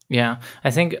 Yeah, I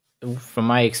think from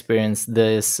my experience,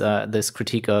 this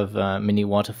critique of mini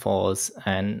waterfalls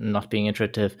and not being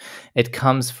iterative, it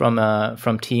comes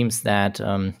from teams that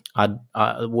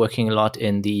are working a lot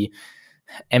in the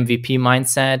MVP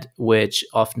mindset, which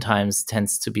oftentimes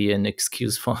tends to be an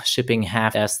excuse for shipping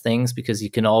half-ass things because you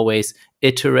can always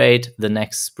iterate the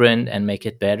next sprint and make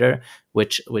it better,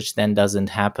 which then doesn't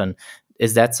happen.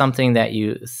 Is that something that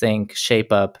you think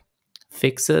ShapeUp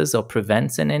fixes or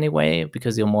prevents in any way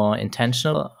because you're more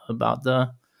intentional about the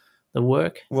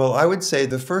work? Well, I would say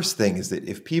the first thing is that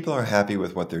if people are happy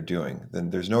with what they're doing, then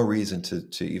there's no reason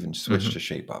to even switch to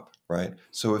ShapeUp, right?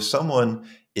 So if someone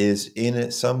is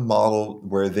in some model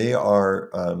where they are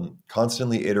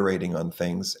constantly iterating on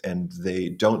things and they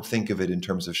don't think of it in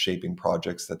terms of shaping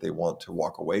projects that they want to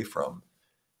walk away from,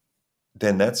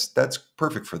 then that's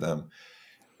perfect for them.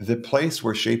 The place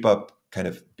where ShapeUp kind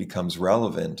of becomes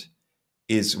relevant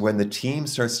is when the team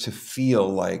starts to feel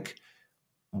like,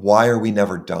 why are we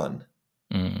never done?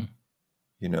 When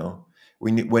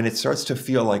it starts to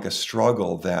feel like a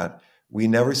struggle that we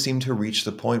never seem to reach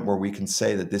the point where we can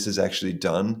say that this is actually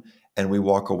done and we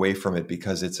walk away from it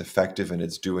because it's effective and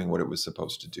it's doing what it was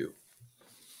supposed to do.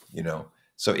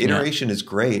 So iteration is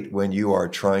great when you are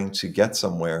trying to get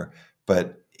somewhere,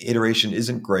 but iteration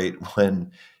isn't great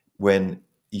when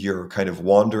you're kind of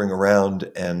wandering around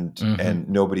and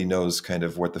nobody knows kind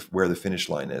of where the finish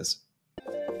line is.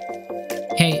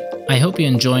 Hey, I hope you're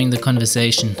enjoying the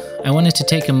conversation. I wanted to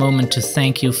take a moment to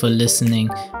thank you for listening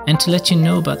and to let you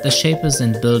know about the Shapers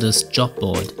and Builders job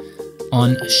board.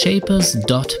 On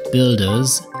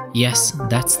shapers.builders, yes,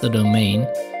 that's the domain,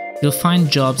 you'll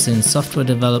find jobs in software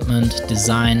development,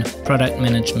 design, product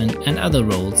management, and other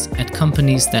roles at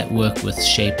companies that work with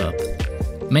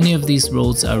ShapeUp. Many of these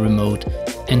roles are remote,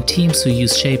 and teams who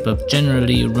use ShapeUp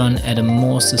generally run at a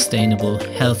more sustainable,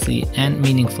 healthy, and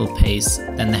meaningful pace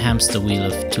than the hamster wheel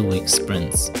of 2-week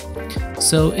sprints.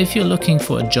 So if you're looking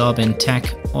for a job in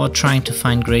tech or trying to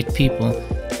find great people,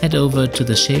 head over to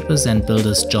the Shapers and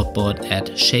Builders job board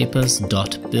at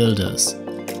shapers.builders.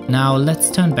 Now let's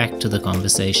turn back to the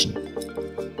conversation.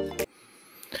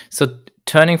 So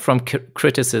turning from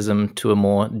criticism to a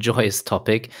more joyous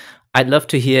topic, I'd love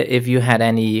to hear if you had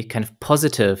any kind of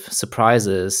positive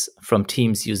surprises from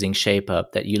teams using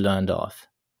ShapeUp that you learned of.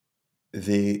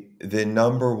 The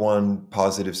number one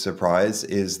positive surprise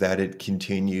is that it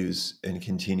continues and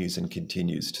continues and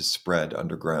continues to spread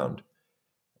underground.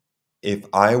 If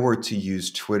I were to use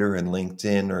Twitter and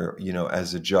LinkedIn or,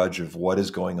 as a judge of what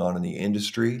is going on in the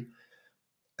industry,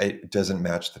 it doesn't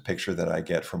match the picture that I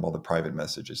get from all the private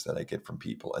messages that I get from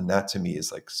people. And that to me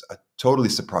is like totally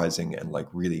surprising and like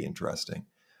really interesting.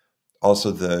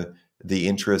 Also, the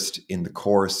interest in the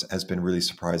course has been really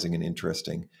surprising and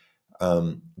interesting.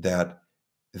 That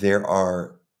there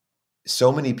are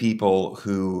so many people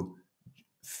who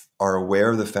are aware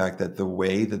of the fact that the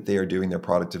way that they are doing their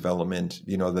product development,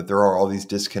 that there are all these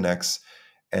disconnects,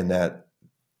 and that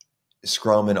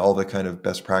Scrum and all the kind of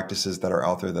best practices that are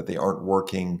out there, that they aren't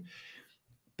working,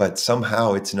 but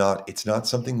somehow it's not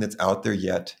something that's out there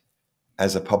yet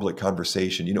as a public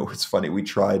conversation. It's funny. We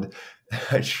tried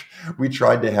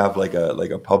to have like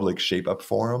a public ShapeUp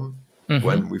forum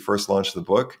when we first launched the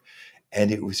book, and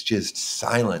it was just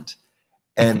silent.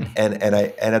 And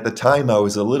at the time I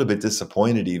was a little bit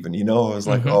disappointed even, I was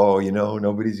like,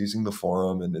 nobody's using the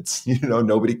forum, and it's,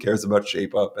 nobody cares about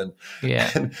ShapeUp.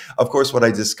 And of course, what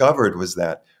I discovered was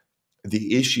that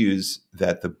the issues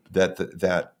that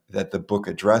the book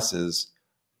addresses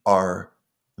are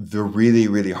the really,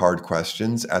 really hard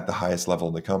questions at the highest level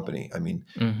in the company. I mean,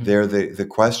 they're the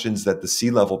questions that the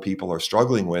C-level people are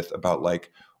struggling with about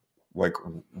like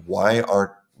why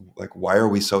are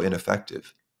we so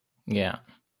ineffective? Yeah.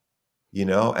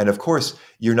 And of course,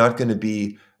 you're not going to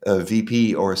be a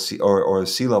VP or a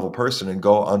C-level person and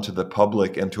go onto the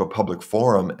public and to a public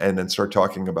forum and then start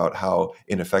talking about how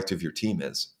ineffective your team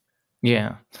is.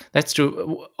 Yeah, that's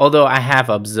true. Although I have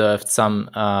observed some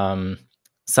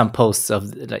posts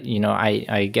of,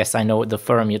 I guess I know the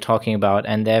forum you're talking about,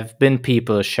 and there have been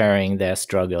people sharing their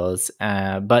struggles.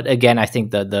 But again, I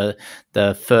think that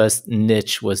the first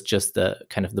niche was just the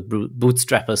kind of the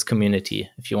bootstrappers community,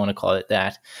 if you want to call it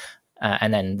that,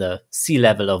 and then the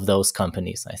C-level of those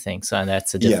companies, I think. So, and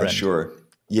that's a different. Yeah, sure.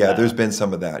 Yeah, there's been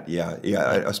some of that. Yeah.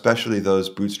 Especially those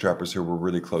bootstrappers who were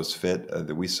really close fit.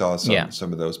 That we saw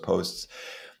some of those posts.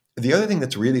 The other thing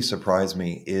that's really surprised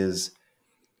me is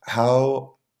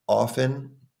how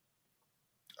often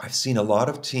I've seen a lot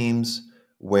of teams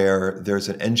where there's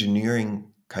an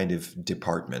engineering kind of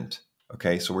department.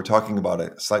 Okay, so we're talking about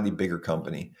a slightly bigger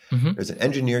company. There's an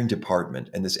engineering department,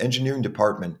 and this engineering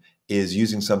department is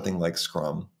using something like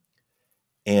Scrum.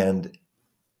 And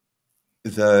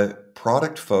the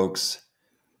product folks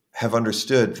have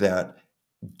understood that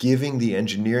giving the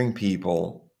engineering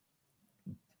people,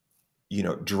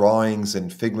 drawings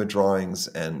and Figma drawings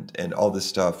and all this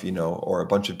stuff, or a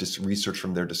bunch of research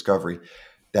from their discovery,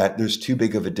 that there's too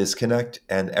big of a disconnect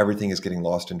and everything is getting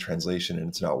lost in translation and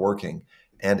it's not working.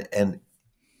 And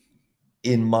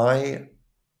in my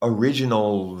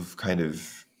original kind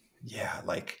of,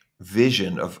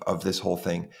 vision of this whole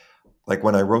thing, like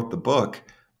when I wrote the book,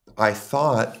 I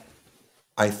thought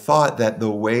that the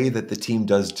way that the team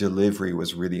does delivery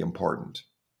was really important.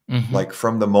 Like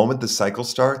from the moment the cycle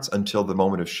starts until the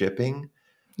moment of shipping,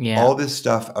 all this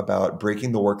stuff about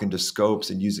breaking the work into scopes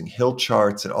and using hill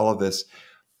charts and all of this,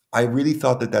 I really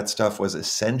thought that stuff was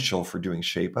essential for doing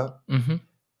ShapeUp,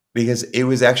 because it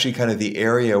was actually kind of the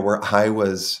area where I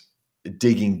was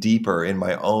digging deeper in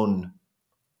my own,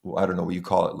 I don't know what you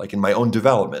call it, like in my own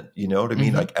development, you know what I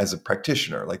mean? Like as a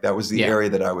practitioner, like that was the area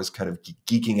that I was kind of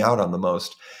geeking out on the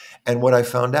most. And what I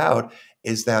found out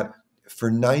is that for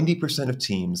 90% of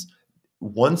teams,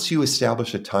 once you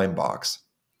establish a time box,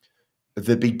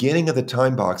 the beginning of the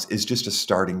time box is just a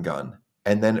starting gun.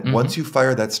 And then once you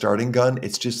fire that starting gun,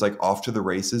 it's just like off to the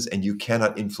races, and you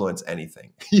cannot influence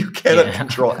anything. You cannot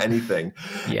control anything.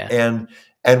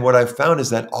 And what I've found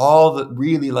is that all the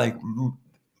really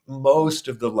most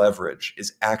of the leverage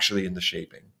is actually in the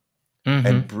shaping,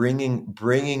 and bringing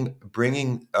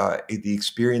the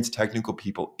experienced technical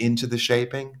people into the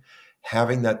shaping,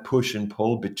 having that push and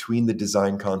pull between the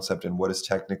design concept and what is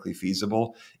technically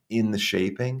feasible in the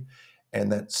shaping.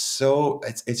 And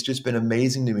it's just been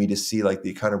amazing to me to see like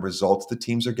the kind of results the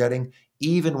teams are getting,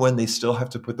 even when they still have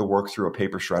to put the work through a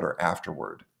paper shredder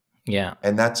afterward. Yeah.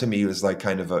 And that to me was like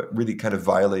kind of really kind of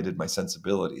violated my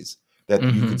sensibilities, that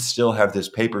you could still have this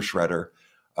paper shredder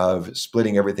of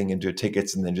splitting everything into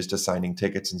tickets and then just assigning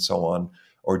tickets and so on,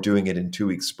 or doing it in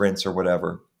 2-week sprints or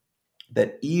whatever.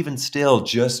 That even still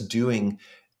just doing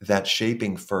that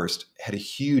shaping first had a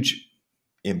huge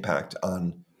impact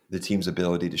on the team's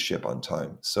ability to ship on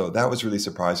time. So that was really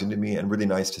surprising to me and really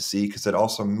nice to see, because it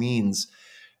also means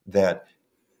that,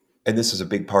 and this is a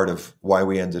big part of why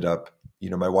we ended up,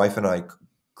 my wife and I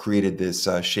created this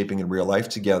shaping in real life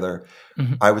together.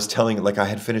 Mm-hmm. I was telling, like, I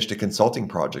had finished a consulting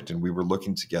project and we were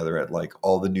looking together at like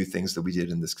all the new things that we did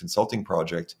in this consulting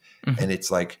project. Mm-hmm. And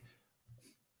it's like,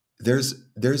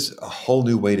 there's a whole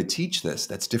new way to teach this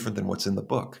that's different than what's in the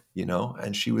book,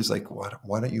 And she was like, why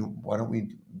don't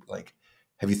we, like,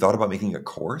 have you thought about making a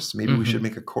course? Maybe we should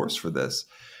make a course for this.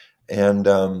 And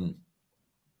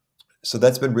so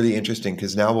that's been really interesting,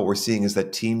 because now what we're seeing is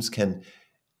that teams can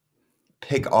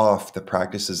pick off the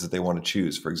practices that they want to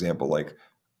choose. For example, like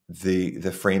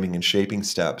the framing and shaping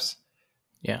steps.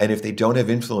 Yeah. And if they don't have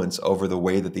influence over the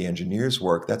way that the engineers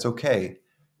work, that's okay.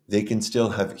 They can still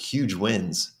have huge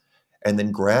wins. And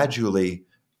then gradually,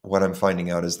 what I'm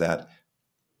finding out is that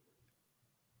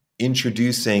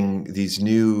introducing these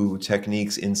new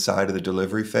techniques inside of the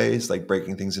delivery phase, like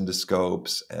breaking things into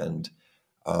scopes and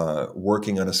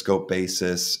working on a scope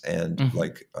basis and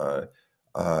like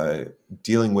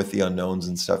dealing with the unknowns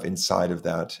and stuff inside of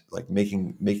that, like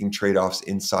making trade-offs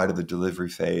inside of the delivery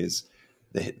phase,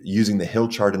 using the hill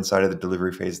chart inside of the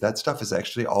delivery phase, that stuff is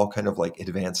actually all kind of like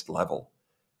advanced level.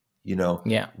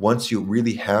 Yeah. Once you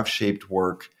really have shaped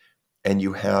work and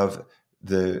you have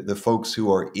the folks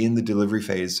who are in the delivery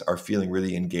phase are feeling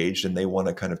really engaged and they want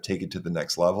to kind of take it to the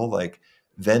next level, like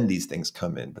then these things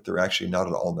come in, but they're actually not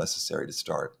at all necessary to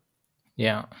start.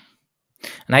 Yeah.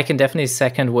 And I can definitely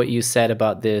second what you said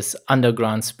about this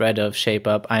underground spread of shape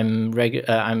up.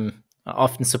 I'm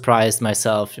often surprised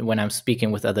myself when I'm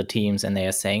speaking with other teams and they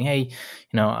are saying, hey,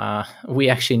 we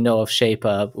actually know of shape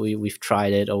up. We've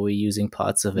tried it, or we're using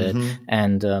parts of it.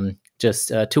 And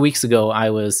just 2 weeks ago, I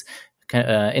was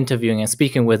interviewing and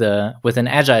speaking with an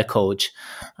agile coach.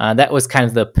 That was kind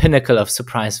of the pinnacle of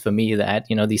surprise for me, that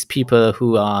these people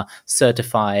who are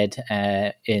certified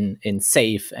in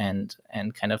SAFe and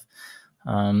kind of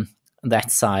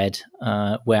that side,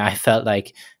 where I felt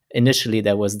like initially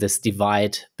there was this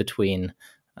divide between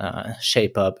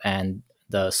shape up and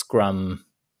the Scrum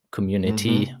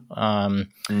community,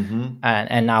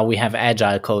 and now we have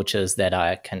agile coaches that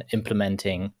are kind of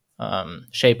implementing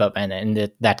shape up, and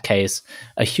in that case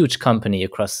a huge company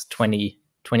across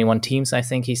 21 teams, I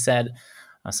think he said.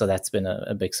 So that's been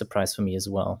a big surprise for me as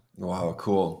well. Wow,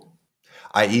 cool.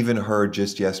 I even heard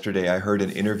just yesterday, I heard an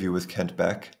interview with Kent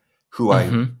Beck, who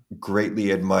I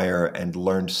greatly admire and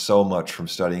learned so much from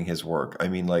studying his work. I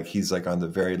mean, like, he's like on the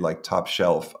very like top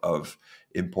shelf of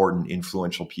important,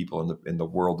 influential people in the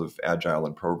world of agile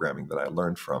and programming that I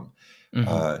learned from.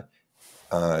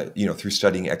 Through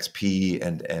studying XP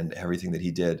and everything that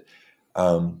he did.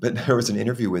 But there was an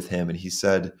interview with him, and he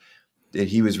said that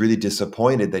he was really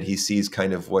disappointed that he sees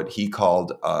kind of what he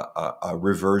called a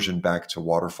reversion back to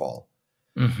waterfall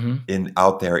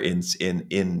out there in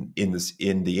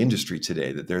the industry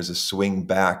today. That there's a swing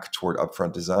back toward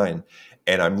upfront design.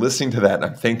 And I'm listening to that and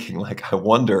I'm thinking, like, I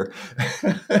wonder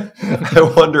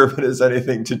if it has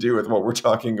anything to do with what we're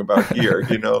talking about here,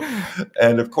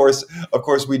 And of course,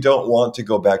 we don't want to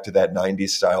go back to that 90s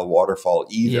style waterfall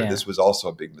either. Yeah. This was also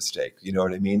a big mistake. You know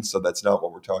what I mean? So that's not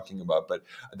what we're talking about. But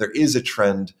there is a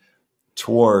trend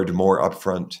toward more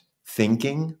upfront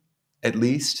thinking, at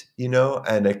least,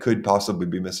 and it could possibly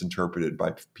be misinterpreted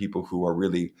by people who are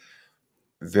really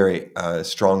very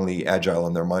strongly agile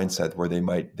in their mindset, where they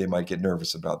might get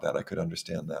nervous about that. I could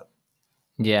understand that.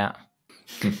 Yeah.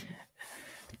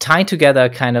 Tying together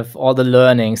kind of all the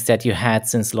learnings that you had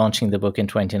since launching the book in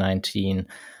 2019,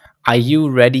 are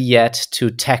you ready yet to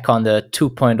tack on the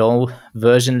 2.0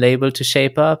 version label to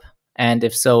Shape Up? And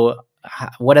if so,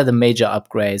 what are the major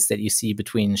upgrades that you see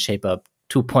between Shape Up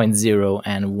 2.0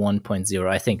 and 1.0?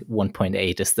 I think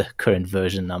 1.8 is the current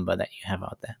version number that you have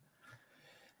out there.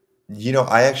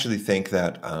 I actually think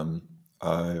that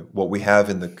what we have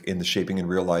in the shaping in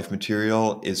real life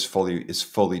material is fully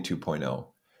 2.0.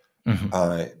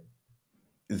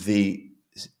 The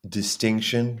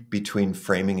distinction between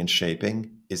framing and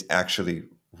shaping is actually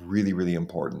really, really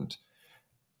important.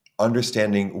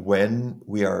 Understanding when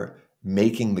we are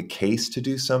making the case to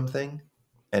do something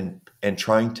and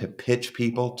trying to pitch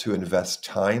people to invest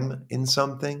time in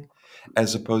something,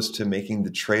 as opposed to making the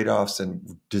trade-offs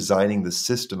and designing the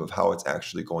system of how it's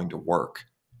actually going to work.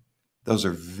 Those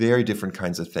are very different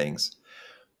kinds of things.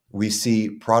 We see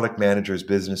product managers,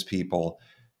 business people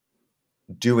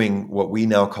doing what we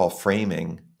now call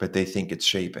framing, but they think it's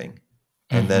shaping.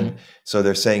 And then, so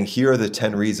they're saying, here are the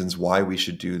 10 reasons why we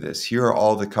should do this. Here are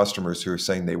all the customers who are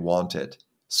saying they want it.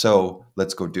 So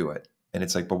let's go do it. And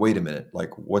it's like, but wait a minute,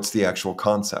 like what's the actual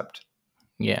concept?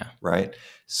 Yeah. Right.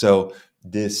 So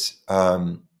this,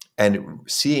 and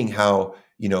seeing how,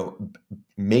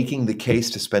 making the case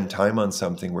to spend time on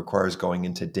something requires going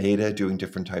into data, doing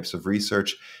different types of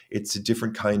research. It's a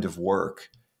different kind of work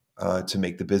to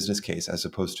make the business case as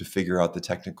opposed to figure out the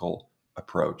technical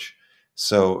approach.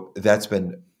 So that's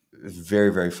been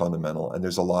very, very fundamental. And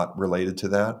there's a lot related to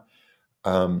that.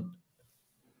 Um,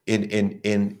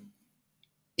 in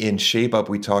Shape Up,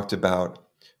 we talked about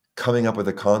coming up with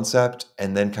a concept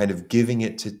and then kind of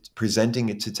presenting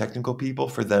it to technical people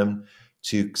for them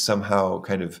to somehow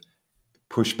kind of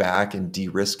push back and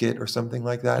de-risk it or something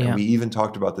like that. And Yeah. we even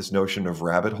talked about this notion of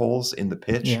rabbit holes in the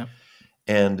pitch. Yeah.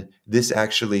 And this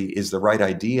actually is the right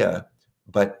idea,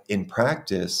 but in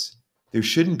practice, there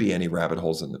shouldn't be any rabbit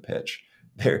holes in the pitch.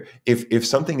 If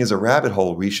something is a rabbit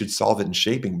hole, we should solve it in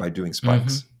shaping by doing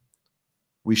spikes.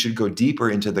 We should go deeper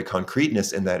into the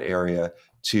concreteness in that area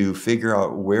to figure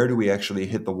out where do we actually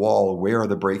hit the wall, where are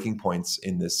the breaking points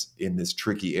in this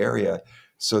tricky area,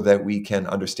 so that we can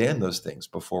understand those things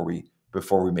before we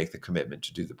make the commitment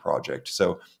to do the project.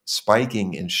 So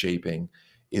spiking and shaping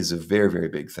is a very, very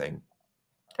big thing.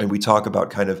 And we talk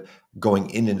about kind of going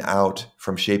in and out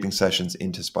from shaping sessions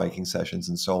into spiking sessions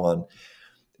and so on.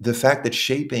 The fact that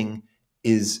shaping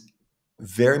is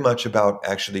very much about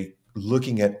actually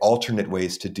looking at alternate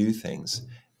ways to do things.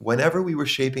 Whenever we were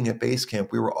shaping at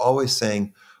Basecamp, we were always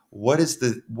saying, what is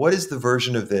the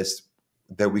version of this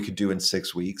that we could do in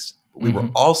 6 weeks? We were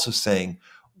also saying,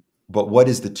 but what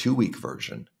is the 2-week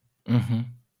version?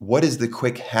 What is the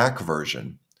quick hack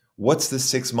version? What's the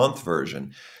 6-month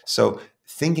version? So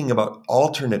thinking about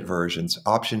alternate versions,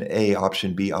 option A,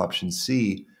 option B, option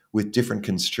C, with different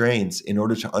constraints in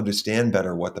order to understand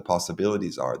better what the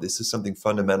possibilities are. This is something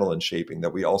fundamental in shaping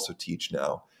that we also teach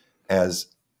now as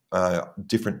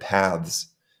different paths.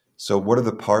 So what are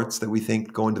the parts that we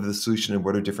think go into the solution, and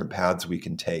what are different paths we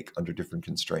can take under different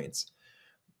constraints?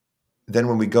 Then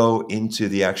when we go into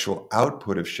the actual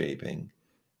output of shaping,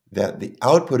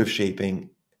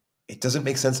 it doesn't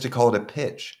make sense to call it a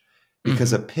pitch,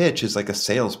 because a pitch is like a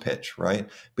sales pitch, right?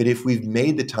 But if we've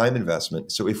made the time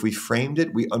investment, so if we framed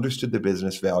it, we understood the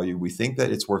business value, we think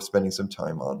that it's worth spending some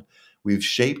time on, we've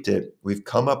shaped it, we've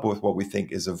come up with what we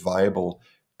think is a viable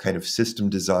kind of system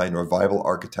design or viable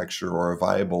architecture or a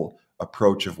viable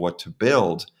approach of what to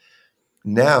build.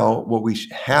 Now, what we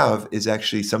have is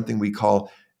actually something we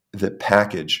call the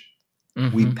package.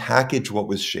 We package what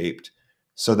was shaped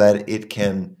so that it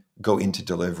can go into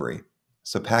delivery.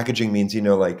 So packaging means,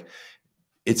 like,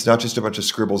 it's not just a bunch of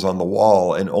scribbles on the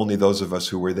wall and only those of us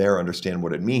who were there understand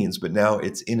what it means, but now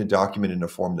it's in a document in a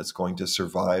form that's going to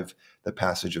survive the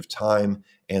passage of time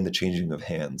and the changing of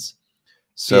hands.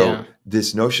 So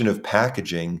this notion of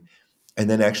packaging and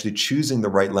then actually choosing the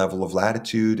right level of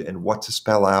latitude and what to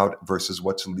spell out versus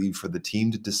what to leave for the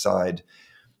team to decide,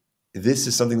 this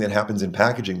is something that happens in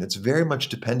packaging that's very much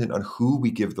dependent on who we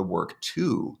give the work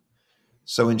to.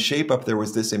 So in Shape Up, there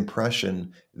was this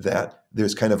impression that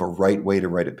there's kind of a right way to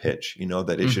write a pitch,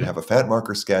 that it should have a fat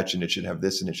marker sketch and it should have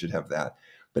this and it should have that.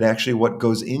 But actually what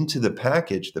goes into the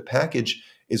package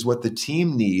is what the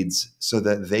team needs so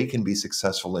that they can be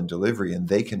successful in delivery and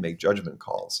they can make judgment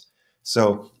calls.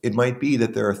 So it might be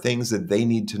that there are things that they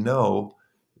need to know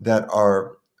that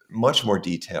are much more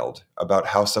detailed about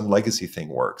how some legacy thing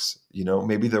works.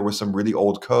 Maybe there was some really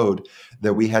old code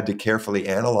that we had to carefully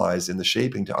analyze in the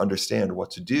shaping to understand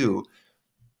what to do.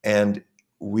 And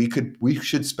we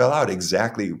should spell out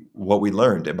exactly what we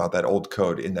learned about that old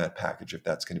code in that package, if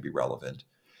that's going to be relevant.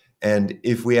 And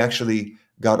if we actually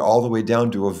got all the way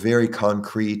down to a very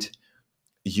concrete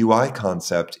UI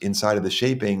concept inside of the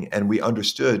shaping, and we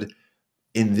understood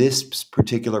in this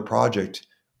particular project,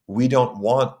 we don't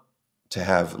want to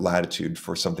have latitude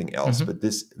for something else, but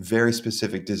this very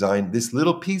specific design, this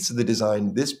little piece of the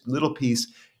design, this little piece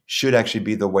should actually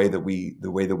be the way that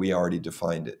we already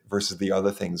defined it versus the other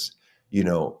things,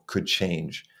 could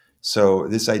change. So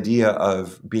this idea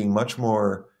of being much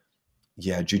more,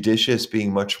 judicious,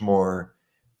 being much more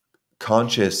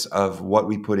conscious of what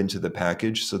we put into the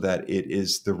package so that it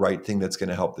is the right thing that's going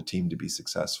to help the team to be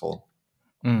successful.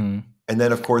 And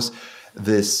then, of course,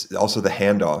 also the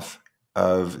handoff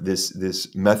of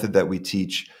this method that we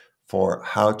teach for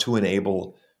how to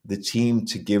enable the team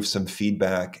to give some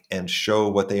feedback and show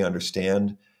what they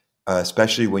understand,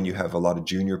 especially when you have a lot of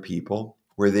junior people,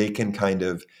 where they can kind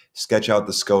of sketch out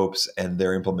the scopes and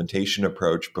their implementation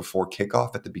approach before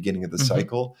kickoff at the beginning of the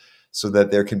cycle, so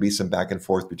that there can be some back and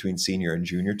forth between senior and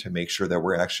junior to make sure that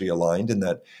we're actually aligned and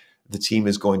that the team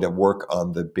is going to work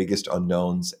on the biggest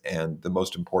unknowns and the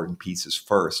most important pieces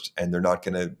first, and they're not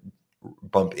going to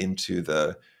bump into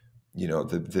they're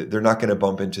not going to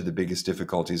bump into the biggest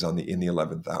difficulties in the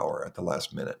 11th hour at the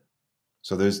last minute.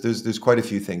 So there's quite a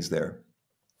few things there.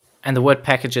 And the word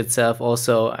package itself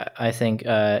also, I think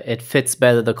it fits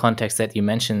better the context that you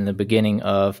mentioned in the beginning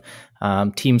of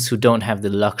teams who don't have the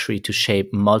luxury to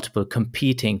shape multiple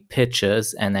competing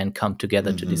pitches and then come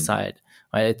together to decide.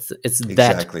 Right? It's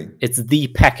Exactly. It's the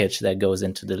package that goes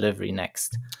into delivery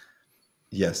next.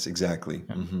 Yes, exactly.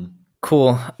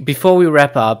 Cool. Before we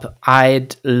wrap up,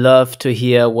 I'd love to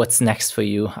hear what's next for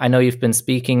you. I know you've been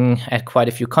speaking at quite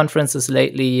a few conferences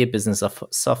lately, Business of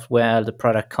Software, the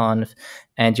Product Conf,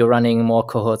 and you're running more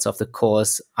cohorts of the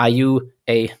course. Are you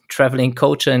a traveling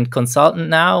coach and consultant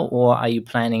now, or are you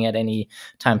planning at any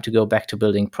time to go back to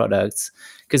building products?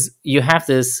 Because you have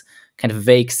this kind of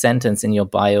vague sentence in your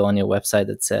bio on your website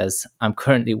that says, I'm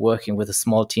currently working with a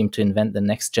small team to invent the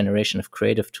next generation of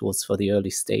creative tools for the early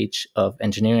stage of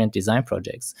engineering and design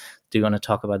projects. Do you want to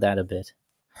talk about that a bit?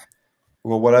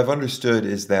 Well, what I've understood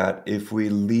is that if we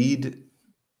lead,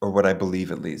 or what I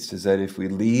believe at least, is that if we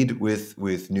lead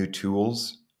with new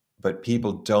tools, but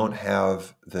people don't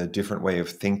have the different way of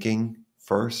thinking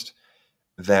first,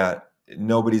 that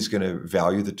nobody's going to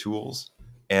value the tools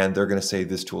and they're going to say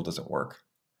this tool doesn't work.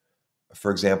 For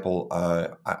example,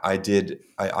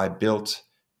 I built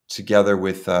together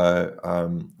with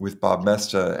Bob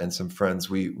Mesta and some friends.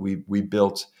 We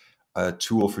built a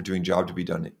tool for doing job to be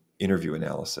done interview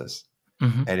analysis,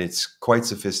 and it's quite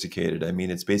sophisticated. I mean,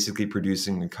 it's basically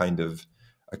producing a kind of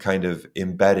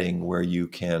embedding where you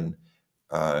can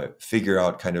figure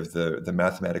out kind of the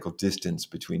mathematical distance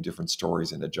between different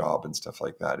stories in a job and stuff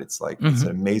like that. It's like it's an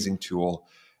amazing tool,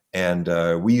 and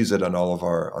we use it on all of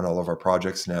our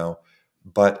projects now.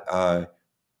 But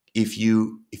if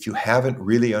you haven't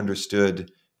really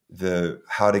understood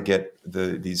how to get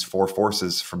these four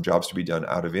forces from jobs to be done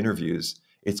out of interviews,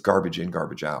 it's garbage in,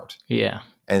 garbage out. Yeah.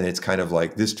 And it's kind of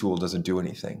like this tool doesn't do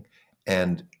anything.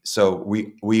 And so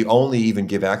we only even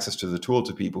give access to the tool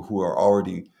to people who are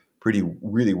already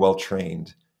really well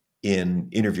trained in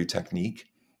interview technique.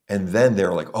 And then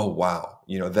they're like, oh, wow.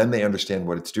 Then they understand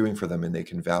what it's doing for them and they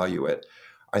can value it.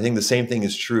 I think the same thing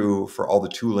is true for all the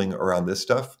tooling around this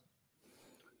stuff.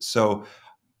 So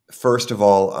first of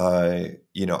all,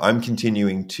 I'm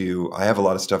continuing I have a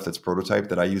lot of stuff that's prototype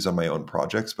that I use on my own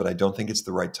projects, but I don't think it's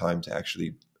the right time to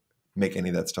actually make any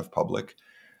of that stuff public.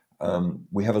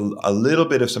 We have a little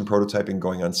bit of some prototyping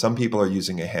going on. Some people are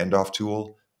using a handoff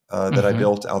tool that I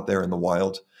built out there in the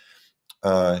wild.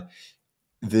 I'm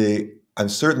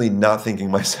certainly not thinking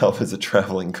myself as a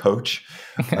traveling coach.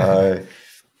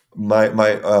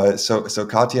 So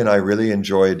Katya and I really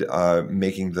enjoyed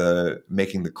making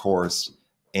the course,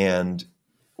 and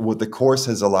what the course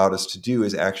has allowed us to do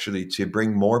is actually to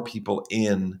bring more people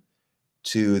in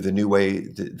to the new way,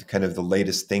 kind of the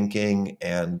latest thinking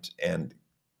and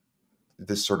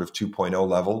this sort of 2.0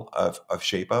 level of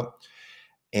shape up.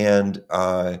 And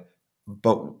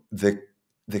but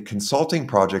the consulting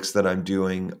projects that I'm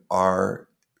doing are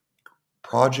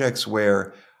projects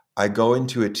where I go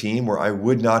into a team where I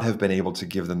would not have been able to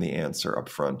give them the answer up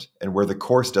front, and where the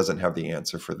course doesn't have the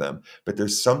answer for them. But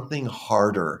there's something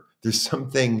harder. There's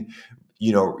something,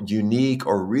 unique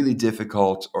or really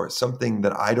difficult, or something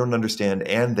that I don't understand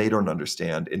and they don't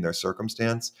understand in their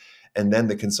circumstance. And then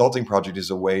the consulting project is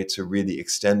a way to really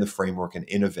extend the framework and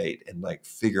innovate and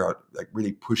figure out,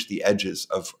 really push the edges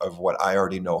of what I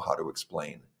already know how to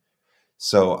explain.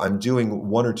 So I'm doing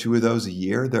one or two of those a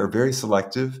year. They're very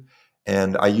selective.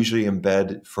 And I usually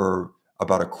embed for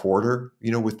about a quarter,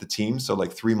 with the team. So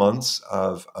 3 months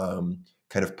of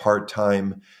kind of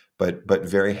part-time, but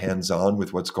very hands-on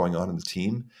with what's going on in the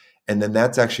team. And then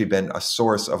that's actually been a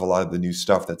source of a lot of the new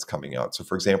stuff that's coming out. So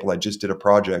for example, I just did a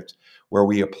project where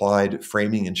we applied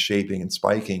framing and shaping and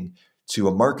spiking to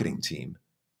a marketing team.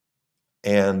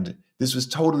 And this was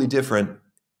totally different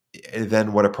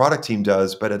than what a product team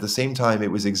does, but at the same time,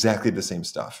 it was exactly the same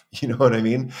stuff. You know what I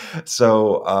mean?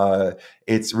 So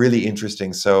it's really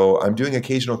interesting. So I'm doing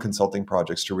occasional consulting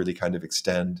projects to really kind of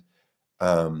extend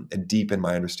and deepen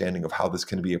my understanding of how this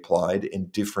can be applied in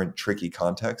different tricky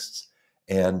contexts.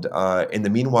 And in the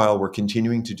meanwhile, we're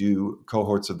continuing to do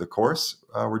cohorts of the course.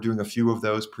 We're doing a few of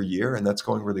those per year, and that's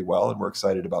going really well, and we're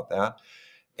excited about that.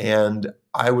 And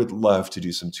I would love to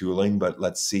do some tooling, but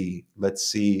let's see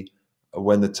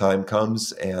when the time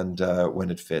comes and when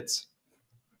it fits.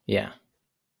 Yeah.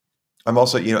 I'm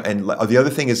also, and the other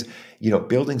thing is,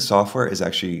 building software is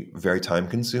actually very time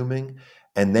consuming.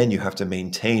 And then you have to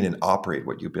maintain and operate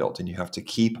what you built, and you have to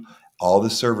keep all the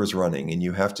servers running, and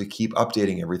you have to keep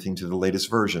updating everything to the latest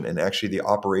version. And actually the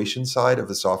operation side of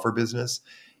the software business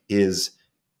is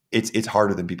it's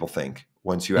harder than people think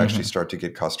once you actually start to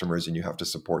get customers and you have to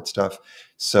support stuff.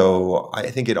 So I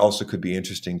think it also could be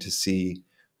interesting to see,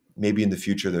 maybe in the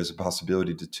future, there's a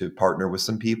possibility to partner with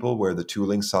some people where the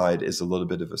tooling side is a little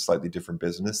bit of a slightly different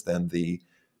business than the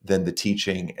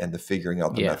teaching and the figuring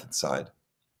out the method side.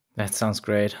 That sounds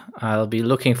great. I'll be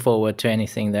looking forward to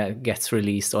anything that gets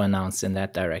released or announced in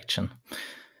that direction.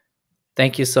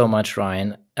 Thank you so much,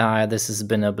 Ryan. This has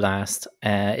been a blast.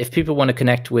 If people want to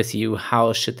connect with you,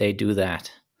 how should they do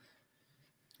that?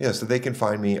 Yeah, so they can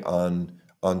find me on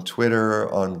Twitter,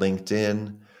 on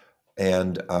LinkedIn,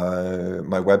 and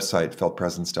my website,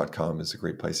 feltpresence.com, is a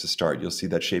great place to start. You'll see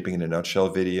that Shaping in a Nutshell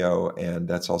video, and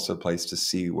that's also a place to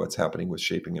see what's happening with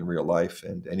shaping in real life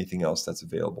and anything else that's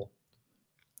available.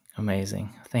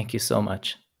 Amazing. Thank you so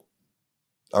much.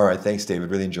 All right. Thanks, David.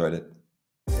 Really enjoyed it.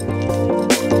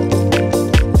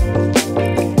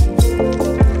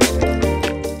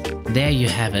 There you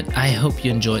have it. I hope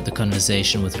you enjoyed the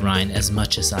conversation with Ryan as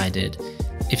much as I did.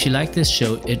 If you like this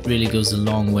show, it really goes a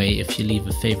long way if you leave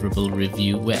a favorable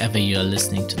review wherever you are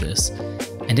listening to this.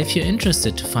 And if you're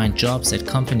interested to find jobs at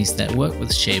companies that work with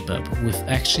ShapeUp, we've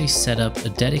actually set up a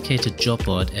dedicated job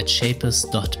board at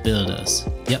shapers.builders.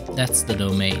 Yep, that's the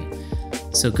domain.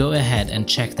 So go ahead and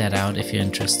check that out if you're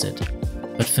interested.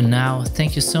 But for now,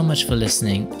 thank you so much for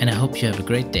listening, and I hope you have a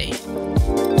great day.